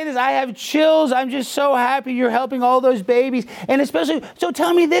not even saying this. I have chills. I'm just so happy you're helping all those babies. And especially, so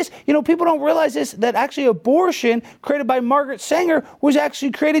tell me this, you know, people don't realize this, that actually abortion created by Margaret Sanger was actually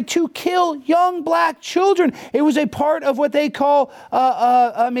created to kill young black children. It was a part of what they call,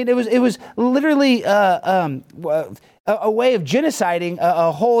 it was literally a way of genociding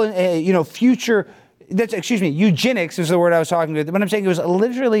a whole, future. Eugenics is the word I was talking about. But I'm saying it was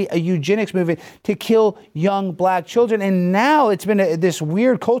literally a eugenics movement to kill young black children. And now it's been this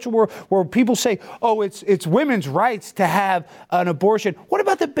weird culture war where people say, oh, it's women's rights to have an abortion. What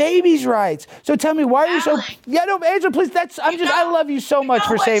about the baby's rights? So tell me, why are you so... Yeah, no, Angela, please, I love you so much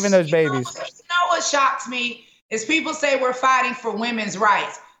for saving those babies. You know what shocks me is people say we're fighting for women's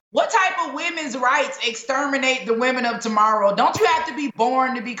rights. What type of women's rights exterminate the women of tomorrow? Don't you have to be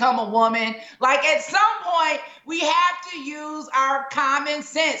born to become a woman? Like, at some point, we have to use our common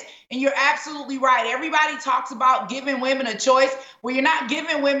sense. And you're absolutely right. Everybody talks about giving women a choice. Well, you're not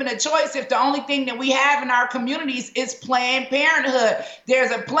giving women a choice if the only thing that we have in our communities is Planned Parenthood.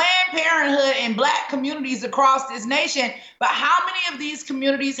 There's a Planned Parenthood in black communities across this nation, but how many of these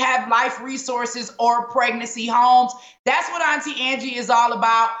communities have life resources or pregnancy homes? That's what Auntie Angie is all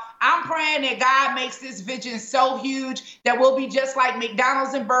about. I'm praying that God makes this vision so huge that we'll be just like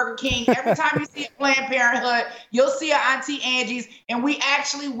McDonald's and Burger King. Every time you see a Planned Parenthood, you'll see an Auntie Angie's, and we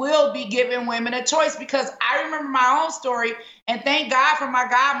actually will be giving women a choice, because I remember my own story, and thank God for my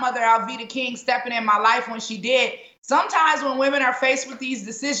godmother, Alveda King, stepping in my life when she did. Sometimes when women are faced with these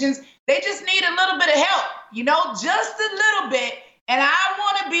decisions, they just need a little bit of help, just a little bit. And I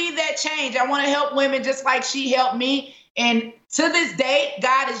want to be that change. I want to help women just like she helped me. And to this day,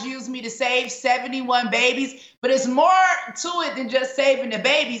 God has used me to save 71 babies, but it's more to it than just saving the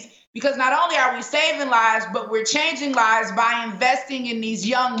babies, because not only are we saving lives, but we're changing lives by investing in these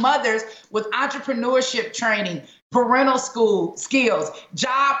young mothers with entrepreneurship training, parental school skills,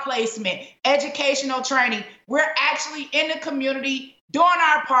 job placement, educational training. We're actually in the community doing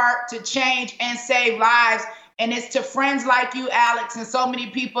our part to change and save lives. And it's to friends like you, Alex, and so many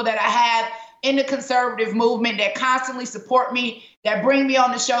people that I have in the conservative movement that constantly support me, that bring me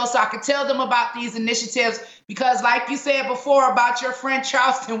on the show so I can tell them about these initiatives. Because like you said before about your friend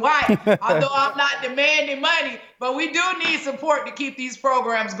Charleston White, although I'm not demanding money, but we do need support to keep these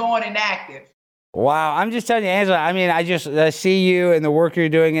programs going and active. Wow. I'm just telling you, Angela, I just see you and the work you're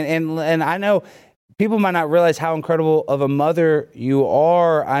doing. And I know people might not realize how incredible of a mother you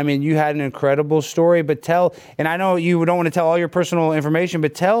are. I mean, you had an incredible story, but and I know you don't want to tell all your personal information,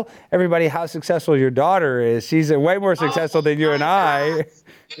 but tell everybody how successful your daughter is. She's way more successful than you and I.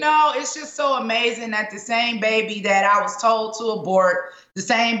 It's just so amazing that the same baby that I was told to abort, the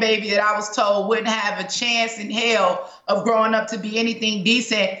same baby that I was told wouldn't have a chance in hell of growing up to be anything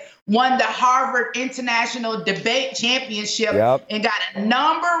decent, won the Harvard International Debate Championship and got a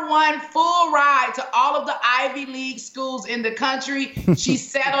 #1 full ride to all of the Ivy League schools in the country. She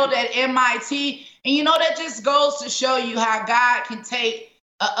settled at MIT. And that just goes to show you how God can take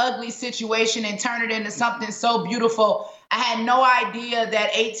an ugly situation and turn it into something so beautiful. I had no idea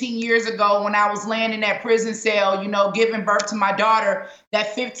that 18 years ago when I was laying in that prison cell, giving birth to my daughter,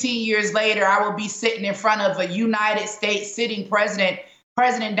 that 15 years later, I would be sitting in front of a United States sitting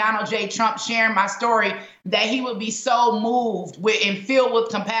President Donald J. Trump, sharing my story, that he would be so moved with and filled with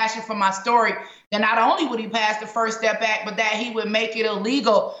compassion for my story that not only would he pass the First Step Act, but that he would make it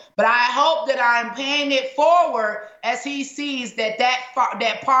illegal. But I hope that I'm paying it forward as he sees that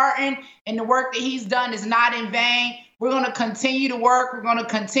pardon and the work that he's done is not in vain. We're going to continue to work. We're going to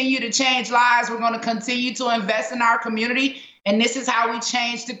continue to change lives. We're going to continue to invest in our community. And this is how we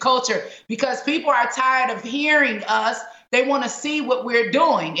change the culture, because people are tired of hearing us. They want to see what we're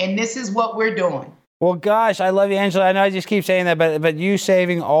doing, and this is what we're doing. Well, gosh, I love you, Angela. I know I just keep saying that, but you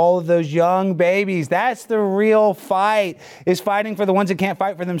saving all of those young babies, that's the real fight, is fighting for the ones that can't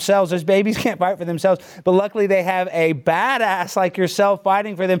fight for themselves. Those babies can't fight for themselves, but luckily they have a badass like yourself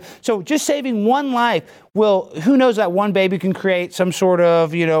fighting for them. So just saving one life who knows, that one baby can create some sort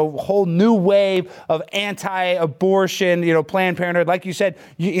of, whole new wave of anti-abortion, Planned Parenthood. Like you said,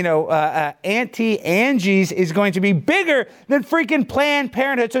 Auntie Angie's is going to be bigger than freaking Planned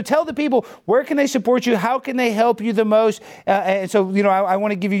Parenthood. So tell the people, where can they support you? How can they help you the most? And so, I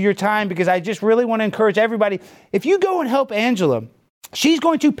want to give you your time, because I just really want to encourage everybody. If you go and help Angela, She's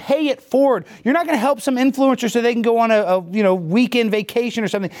going to pay it forward. You're not going to help some influencer so they can go on a weekend vacation or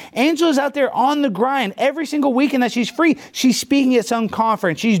something. Angela's out there on the grind every single weekend that she's free. She's speaking at some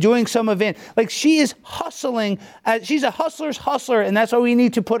conference. She's doing some event. Like, she is hustling. She's a hustler's hustler, and that's why we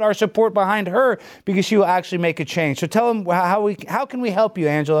need to put our support behind her, because she will actually make a change. So tell them how can we help you,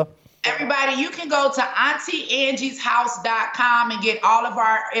 Angela? Everybody, you can go to AuntieAngie'sHouse.com and get all of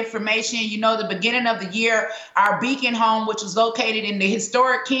our information. You know, the beginning of the year, our Beacon home, which was located in the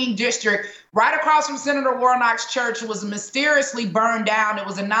historic King District, right across from Senator Warnock's church, was mysteriously burned down. It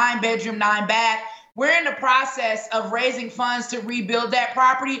was a 9-bedroom, 9-bath. We're in the process of raising funds to rebuild that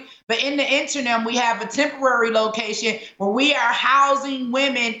property. But in the interim, we have a temporary location where we are housing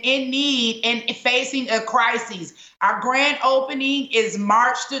women in need and facing a crisis. Our grand opening is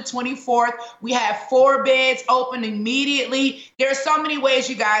March the 24th. We have 4 beds open immediately. There are so many ways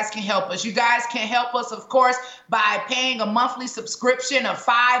you guys can help us. You guys can help us, of course, by paying a monthly subscription of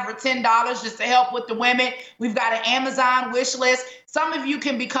 $5 or $10 just to help with the women. We've got an Amazon wish list. Some of you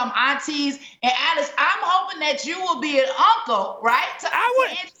can become aunties. And Alice, I'm hoping that you will be an uncle, right?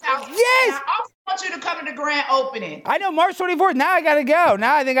 Angie's house. Yes. And I also want you to come to the grand opening. I know, March 24th. Now I got to go.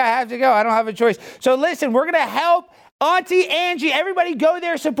 Now I think I have to go. I don't have a choice. So listen, we're going to help Auntie Angie. Everybody go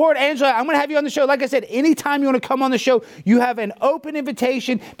there, support Angela. I'm going to have you on the show. Like I said, anytime you want to come on the show, you have an open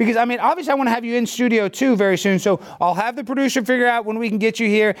invitation, because, I mean, obviously I want to have you in studio too very soon. So I'll have the producer figure out when we can get you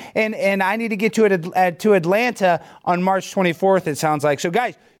here. And I need to get to Atlanta on March 24th, it sounds like. So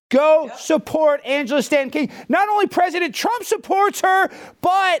guys, go support Angela Stanton King. Not only President Trump supports her,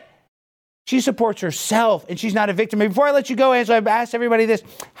 but she supports herself, and she's not a victim. Before I let you go, Angela, I've asked everybody this.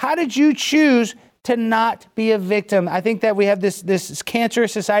 How did you choose to not be a victim? I think that we have this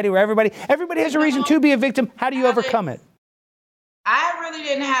cancerous society where everybody has a reason to be a victim. How do you overcome it? I really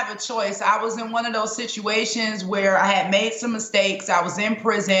didn't have a choice. I was in one of those situations where I had made some mistakes. I was in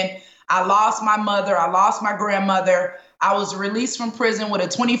prison. I lost my mother. I lost my grandmother. I was released from prison with a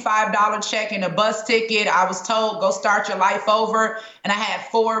 $25 check and a bus ticket. I was told, go start your life over. And I had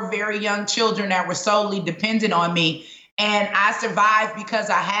 4 very young children that were solely dependent on me. And I survived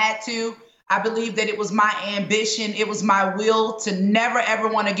because I had to. I believe that it was my ambition. It was my will to never, ever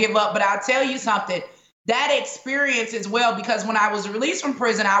want to give up. But I'll tell you something, that experience as well, because when I was released from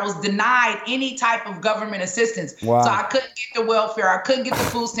prison, I was denied any type of government assistance. Wow. So I couldn't get the welfare. I couldn't get the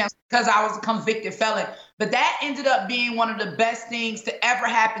food stamps because I was a convicted felon. But that ended up being one of the best things to ever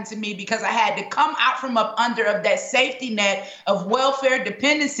happen to me, because I had to come out from up under of that safety net of welfare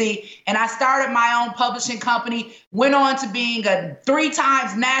dependency. And I started my own publishing company, went on to being a 3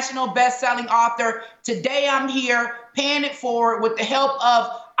 times national best-selling author. Today I'm here paying it forward with the help of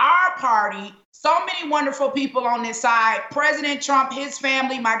our party. So many wonderful people on this side. President Trump, his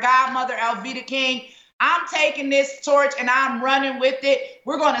family, my godmother, Alveda King. I'm taking this torch and I'm running with it.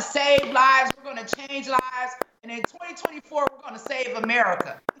 We're going to save lives. We're going to change lives. And in 2024, we're going to save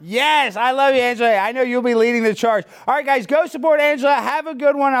America. Yes, I love you, Angela. I know you'll be leading the charge. All right, guys, go support Angela. Have a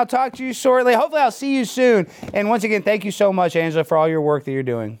good one. I'll talk to you shortly. Hopefully, I'll see you soon. And once again, thank you so much, Angela, for all your work that you're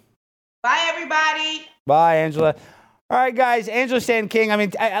doing. Bye, everybody. Bye, Angela. All right, guys, Angela Stanton King. I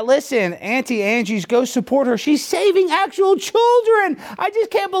mean, listen, Auntie Angie's, go support her. She's saving actual children. I just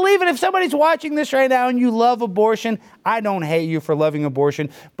can't believe it. If somebody's watching this right now and you love abortion, I don't hate you for loving abortion,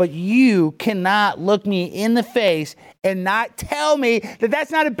 but you cannot look me in the face and not tell me that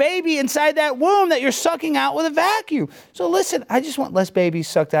that's not a baby inside that womb that you're sucking out with a vacuum. So listen, I just want less babies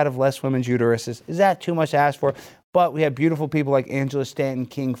sucked out of less women's uteruses. Is that too much to ask for? But we have beautiful people like Angela Stanton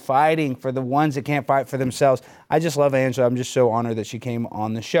King fighting for the ones that can't fight for themselves. I just love Angela. I'm just so honored that she came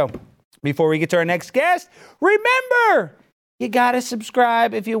on the show. Before we get to our next guest, remember, you got to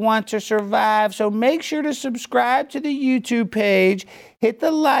subscribe if you want to survive. So make sure to subscribe to the YouTube page. Hit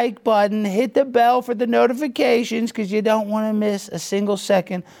the like button. Hit the bell for the notifications, because you don't want to miss a single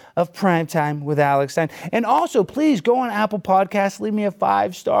second of Primetime with Alex Stein. And also, please go on Apple Podcasts, leave me a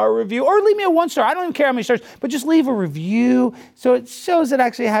 5-star review, or leave me a 1-star. I don't even care how many stars, but just leave a review so it shows it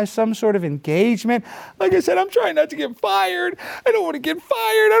actually has some sort of engagement. Like I said, I'm trying not to get fired. I don't want to get fired.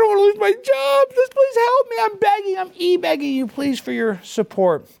 I don't want to lose my job. Just please help me. I'm begging. I'm e-begging you, please, for your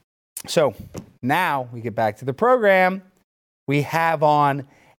support. So now we get back to the program. We have on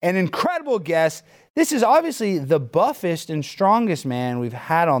an incredible guest. This is obviously the buffest and strongest man we've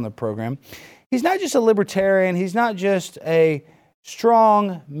had on the program. He's not just a libertarian. He's not just a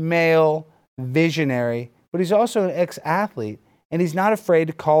strong male visionary, but he's also an ex-athlete. And he's not afraid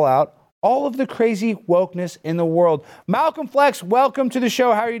to call out all of the crazy wokeness in the world. Malcolm Flex, welcome to the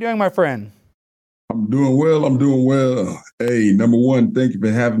show. How are you doing, my friend? I'm doing well. I'm doing well. Hey, number one, thank you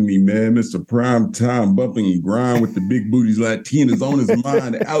for having me, man. Mr. Prime Time, bumping and grind with the big booties Latinas on his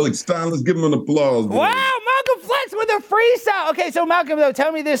mind. Alex Stein, let's give him an applause. Wow, Malcolm Flex with a freestyle. Okay, so Malcolm, though,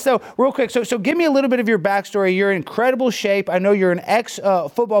 tell me this, though, real quick. So give me a little bit of your backstory. You're in incredible shape. I know you're an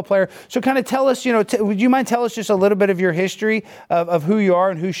ex-football player. So kind of tell us, would you mind tell us just a little bit of your history of who you are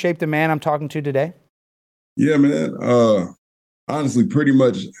and who shaped the man I'm talking to today? Yeah, man. Honestly, pretty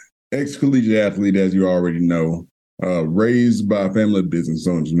much ex-collegiate athlete, as you already know, raised by a family of business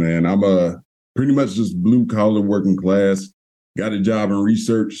owners, man. I'm pretty much just blue collar working class, got a job in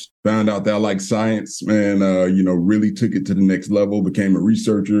research, found out that I like science, man, really took it to the next level, became a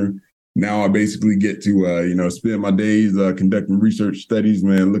researcher. Now I basically get to, spend my days conducting research studies,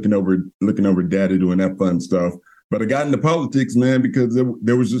 man, looking over data, doing that fun stuff. But I got into politics, man, because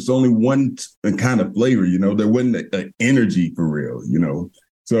there was just only one kind of flavor, there wasn't an energy for real,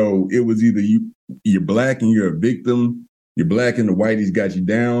 So it was either you're black and you're a victim, you're black and the whitey's got you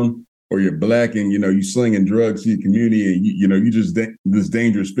down, or you're black and, you slinging drugs to your community and, you just this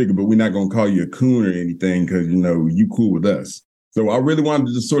dangerous figure, but we're not going to call you a coon or anything because, you cool with us. So I really wanted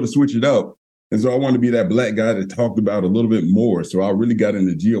to just sort of switch it up. And so I wanted to be that black guy that talked about a little bit more. So I really got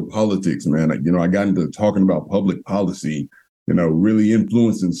into geopolitics, man. I got into talking about public policy, really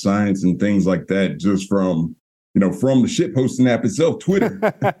influencing science and things like that just from the shit posting app itself, Twitter.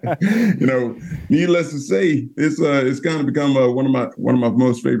 Needless to say, it's kind of become one of my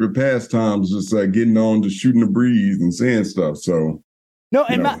most favorite pastimes, just getting on, just shooting the breeze and saying stuff. So. No,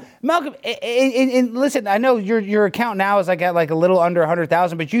 and Malcolm, and listen, I know your account now is at a little under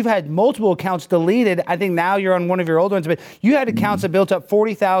 100,000, but you've had multiple accounts deleted. I think now you're on one of your old ones, but you had accounts that built up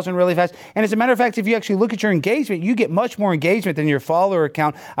 40,000 really fast. And as a matter of fact, if you actually look at your engagement, you get much more engagement than your follower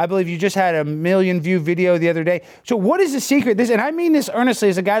account. I believe you just had a 1 million view video the other day. So what is the secret? And I mean this earnestly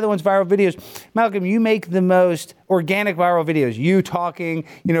as a guy that wants viral videos. Malcolm, you make the most organic viral videos. You talking,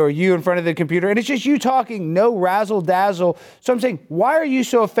 or you in front of the computer, and it's just you talking, no razzle dazzle. So I'm saying, why are you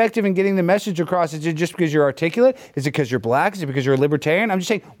so effective in getting the message across? Is it just because you're articulate? Is it because you're black? Is it because you're a libertarian? I'm just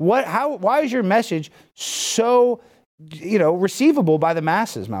saying, why is your message so, receivable by the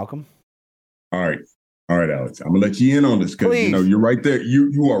masses, Malcolm? All right, Alex. I'm gonna let you in on this because you're right there.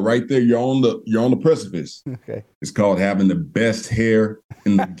 You are right there. You're on the precipice. Okay. It's called having the best hair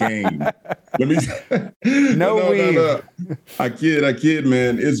in the game. Let me. No. I kid,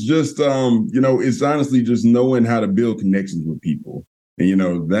 man. It's just it's honestly just knowing how to build connections with people,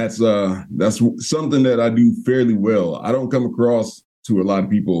 and that's something that I do fairly well. I don't come across to a lot of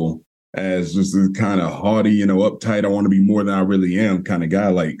people as just this kind of haughty, uptight. I want to be more than I really am kind of guy.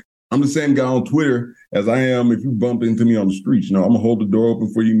 Like, I'm the same guy on Twitter as I am if you bump into me on the streets. I'm going to hold the door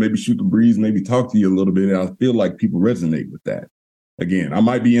open for you, maybe shoot the breeze, maybe talk to you a little bit. And I feel like people resonate with that. Again, I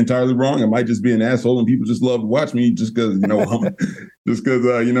might be entirely wrong. I might just be an asshole and people just love to watch me just because, look at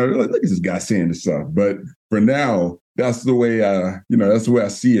this guy saying this stuff. But for now, that's the way I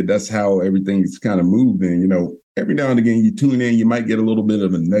see it. That's how everything's kind of moved. And, every now and again you tune in, you might get a little bit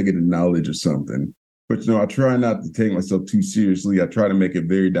of a nugget of knowledge or something. But, I try not to take myself too seriously. I try to make it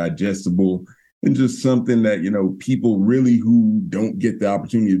very digestible and just something that, people really who don't get the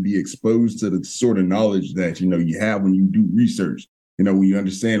opportunity to be exposed to the sort of knowledge that, you have when you do research, when you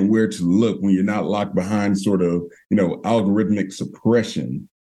understand where to look, when you're not locked behind sort of, algorithmic suppression,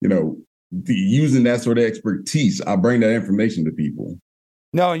 using that sort of expertise, I bring that information to people.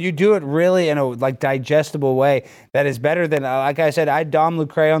 No, you do it really in a digestible way that is better than, like I said, I had Dom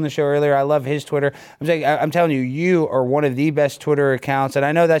Lucre on the show earlier. I love his Twitter. I'm telling you, you are one of the best Twitter accounts, and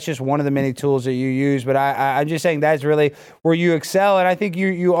I know that's just one of the many tools that you use, but I'm just saying that's really where you excel, and I think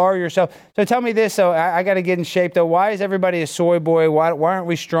you are yourself. So tell me this, so I got to get in shape, though. Why is everybody a soy boy? Why aren't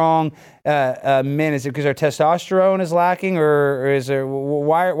we strong men? Is it because our testosterone is lacking, or is there,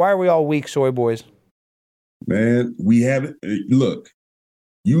 why are we all weak soy boys? Man, we haven't, look.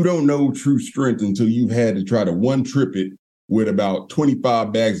 You don't know true strength until you've had to try to one-trip it with about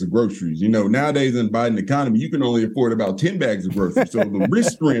 25 bags of groceries. Nowadays in Biden economy, you can only afford about 10 bags of groceries. So the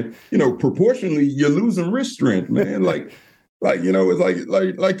wrist strength, proportionally, you're losing wrist strength, man. It's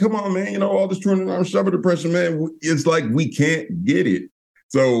like, come on, man. All this 29 sugar depression, man. It's like we can't get it.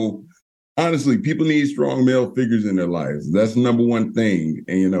 So honestly, people need strong male figures in their lives. That's the number one thing.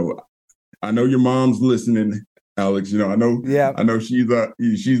 And I know your mom's listening. Alex, I know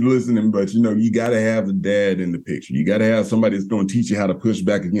she's listening, but you got to have a dad in the picture. You got to have somebody that's going to teach you how to push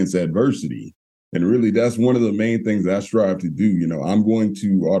back against adversity. And really, that's one of the main things I strive to do. I'm going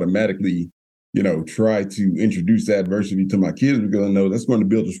to automatically, try to introduce adversity to my kids because I know that's going to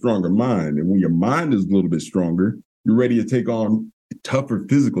build a stronger mind. And when your mind is a little bit stronger, you're ready to take on tougher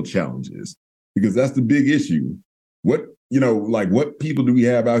physical challenges. because that's the big issue. What people do we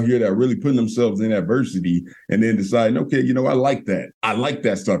have out here that are really putting themselves in adversity and then deciding, okay, I like that. I like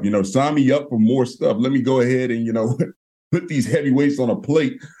that stuff. Sign me up for more stuff. Let me go ahead and, put these heavy weights on a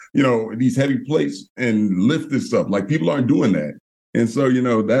plate, these heavy plates and lift this stuff. Like, people aren't doing that. And so,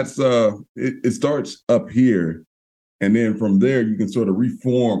 that's it starts up here. And then from there, you can sort of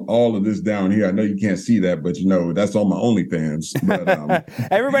reform all of this down here. I know you can't see that, but that's on my OnlyFans. But,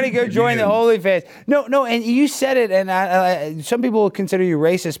 everybody go join the OnlyFans. No, and you said it, and some people will consider you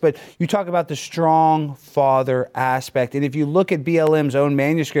racist, but you talk about the strong father aspect. And if you look at BLM's own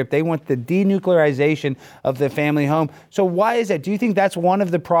manuscript, they want the denuclearization of the family home. So why is that? Do you think that's one of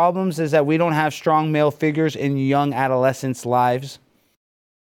the problems, is that we don't have strong male figures in young adolescents' lives?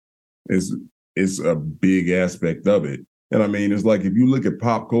 It's a big aspect of it. And I mean, it's like, if you look at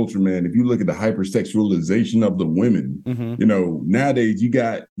pop culture, man, if you look at the hypersexualization of the women, nowadays you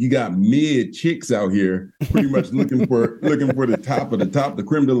got mid chicks out here pretty much looking for the top of the top, the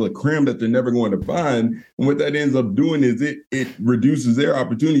creme de la creme that they're never going to find. And what that ends up doing is it reduces their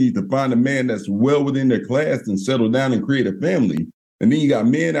opportunity to find a man that's well within their class and settle down and create a family. And then you got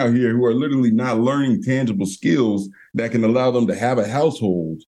men out here who are literally not learning tangible skills that can allow them to have a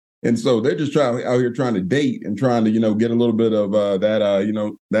household. And so they're just out here trying to date and trying to, get a little bit of that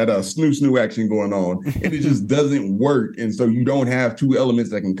snoo action going on. And it just doesn't work. And so you don't have two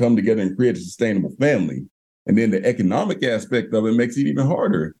elements that can come together and create a sustainable family. And then the economic aspect of it makes it even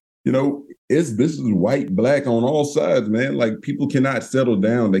harder. This is white, black on all sides, man. Like, people cannot settle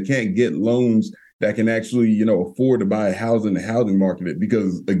down. They can't get loans that can actually, afford to buy a house in the housing market,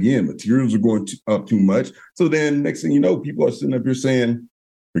 because, again, materials are going up too much. So then next thing you know, people are sitting up here saying,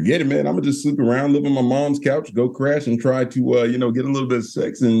 forget it, man. I'm gonna just sleep around, live on my mom's couch, go crash and try to, get a little bit of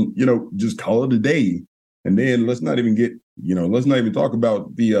sex and, just call it a day. And then let's not even talk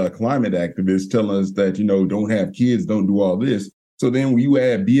about the climate activists telling us that, don't have kids, don't do all this. So then when you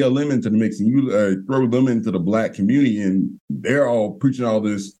add BLM into the mix and you throw them into the black community, and they're all preaching all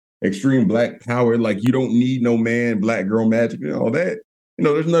this extreme black power, like, you don't need no man, black girl magic and all that.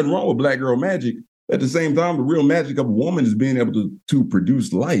 There's nothing wrong with black girl magic. At the same time, the real magic of a woman is being able to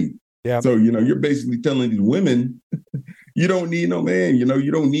produce light. Yeah. So, you're basically telling these women, you don't need no man, you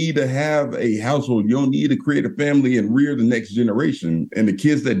don't need to have a household. You don't need to create a family and rear the next generation. And the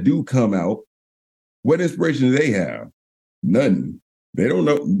kids that do come out, what inspiration do they have? Nothing. They don't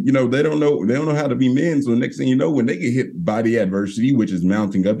know, they don't know how to be men. So the next thing you know, when they get hit by the adversity, which is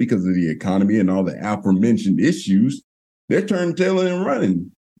mounting up because of the economy and all the aforementioned issues, they're turning tail and running.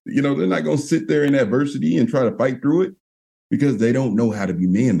 They're not going to sit there in adversity and try to fight through it, because they don't know how to be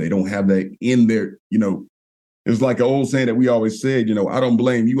men. They don't have that in their, it's like an old saying that we always said, I don't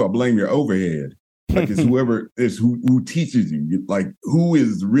blame you, I blame your overhead. Like, it's who teaches you, like, who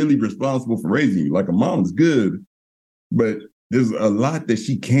is really responsible for raising you. Like, a mom's good, but there's a lot that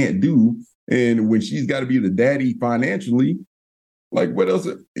she can't do. And when she's got to be the daddy financially, like, what else,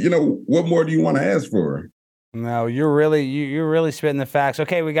 what more do you want to ask for her? No, you're really spitting the facts.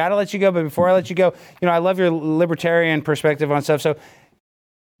 Okay, we got to let you go, but before I let you go, I love your libertarian perspective on stuff. So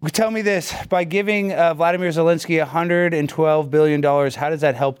tell me this, by giving Vladimir Zelensky $112 billion, how does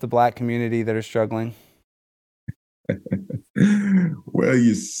that help the black community that are struggling? Well,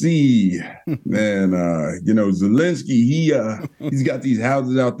 you see, man, Zelensky, he's got these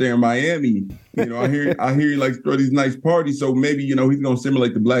houses out there in Miami. I hear he likes to throw these nice parties. So maybe, he's going to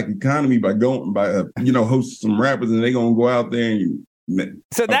simulate the black economy by hosting some rappers, and they're going to go out there and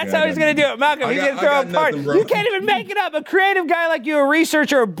So that's how he's going to do it, Malcolm. He's going to throw a party. You can't even make it up. A creative guy like you, a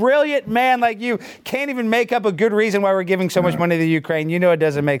researcher, a brilliant man like you, can't even make up a good reason why we're giving so much money to Ukraine. You know it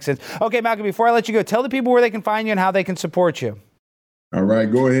doesn't make sense. Okay, Malcolm, before I let you go, tell the people where they can find you and how they can support you. All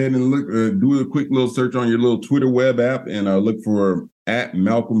right, go ahead and look. Do a quick little search on your little Twitter web app and look for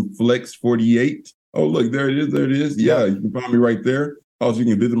 @MalcolmFlex48. Oh, look, there it is. There it is. Yeah, you can find me right there. Also, you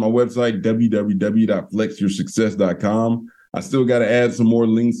can visit my website, www.flexyoursuccess.com. I still got to add some more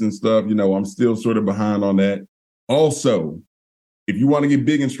links and stuff. I'm still sort of behind on that. Also, if you want to get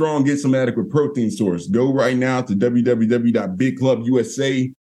big and strong, get some adequate protein source. Go right now to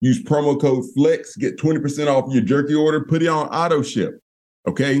www.bigclubusa. Use promo code FLEX. Get 20% off your jerky order. Put it on auto ship.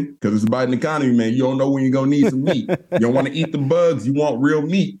 Okay? Because it's about an economy, man. You don't know when you're going to need some meat. You don't want to eat the bugs. You want real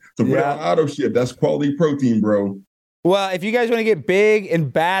meat. So put it on auto ship. That's quality protein, bro. Well, if you guys want to get big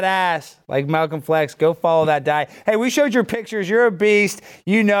and badass like Malcolm Flex, go follow that diet. Hey, we showed your pictures. You're a beast.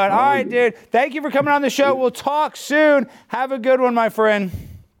 You know it. All right, dude. Thank you for coming on the show. We'll talk soon. Have a good one, my friend.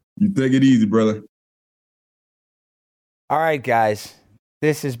 You take it easy, brother. All right, guys.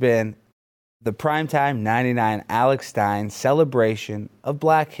 This has been the Primetime 99 Alex Stein celebration of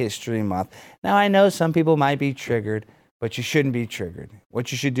Black History Month. Now, I know some people might be triggered, but you shouldn't be triggered.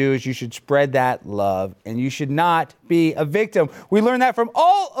 What you should do is you should spread that love, and you should not be a victim. We learned that from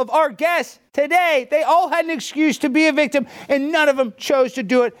all of our guests today. They all had an excuse to be a victim, and none of them chose to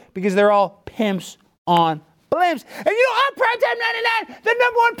do it because they're all pimps on blimps. And you know, I'm Primetime 99, the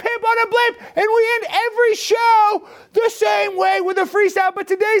number one pimp on a blimp, and we end every show the same way with a freestyle, but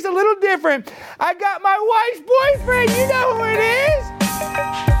today's a little different. I got my wife's boyfriend. You know who it is.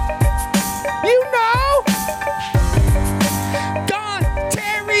 You know.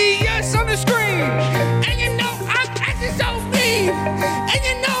 Yes, on the screen, and you know I'm acting so mean, and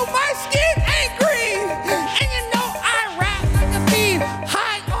you know my skin ain't green, and you know I rap like a fiend,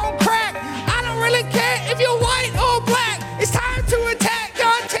 high on crack. I don't really care if you're white or black. It's time to attack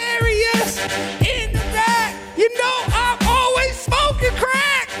Don Terrius in the back. You know I'm always smoking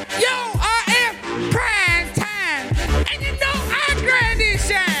crack. Yo, I am prime time, and you know I grind and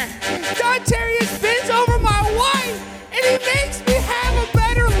shine. Don Terrius bends over my wife, and he makes me have a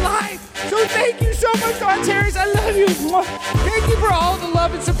better life. So thank you so much, Don Terrius. I love you. Thank you for all the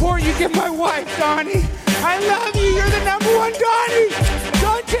love and support you give my wife, Donnie. I love you. You're the number one, Donnie.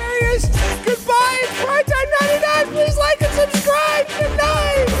 Don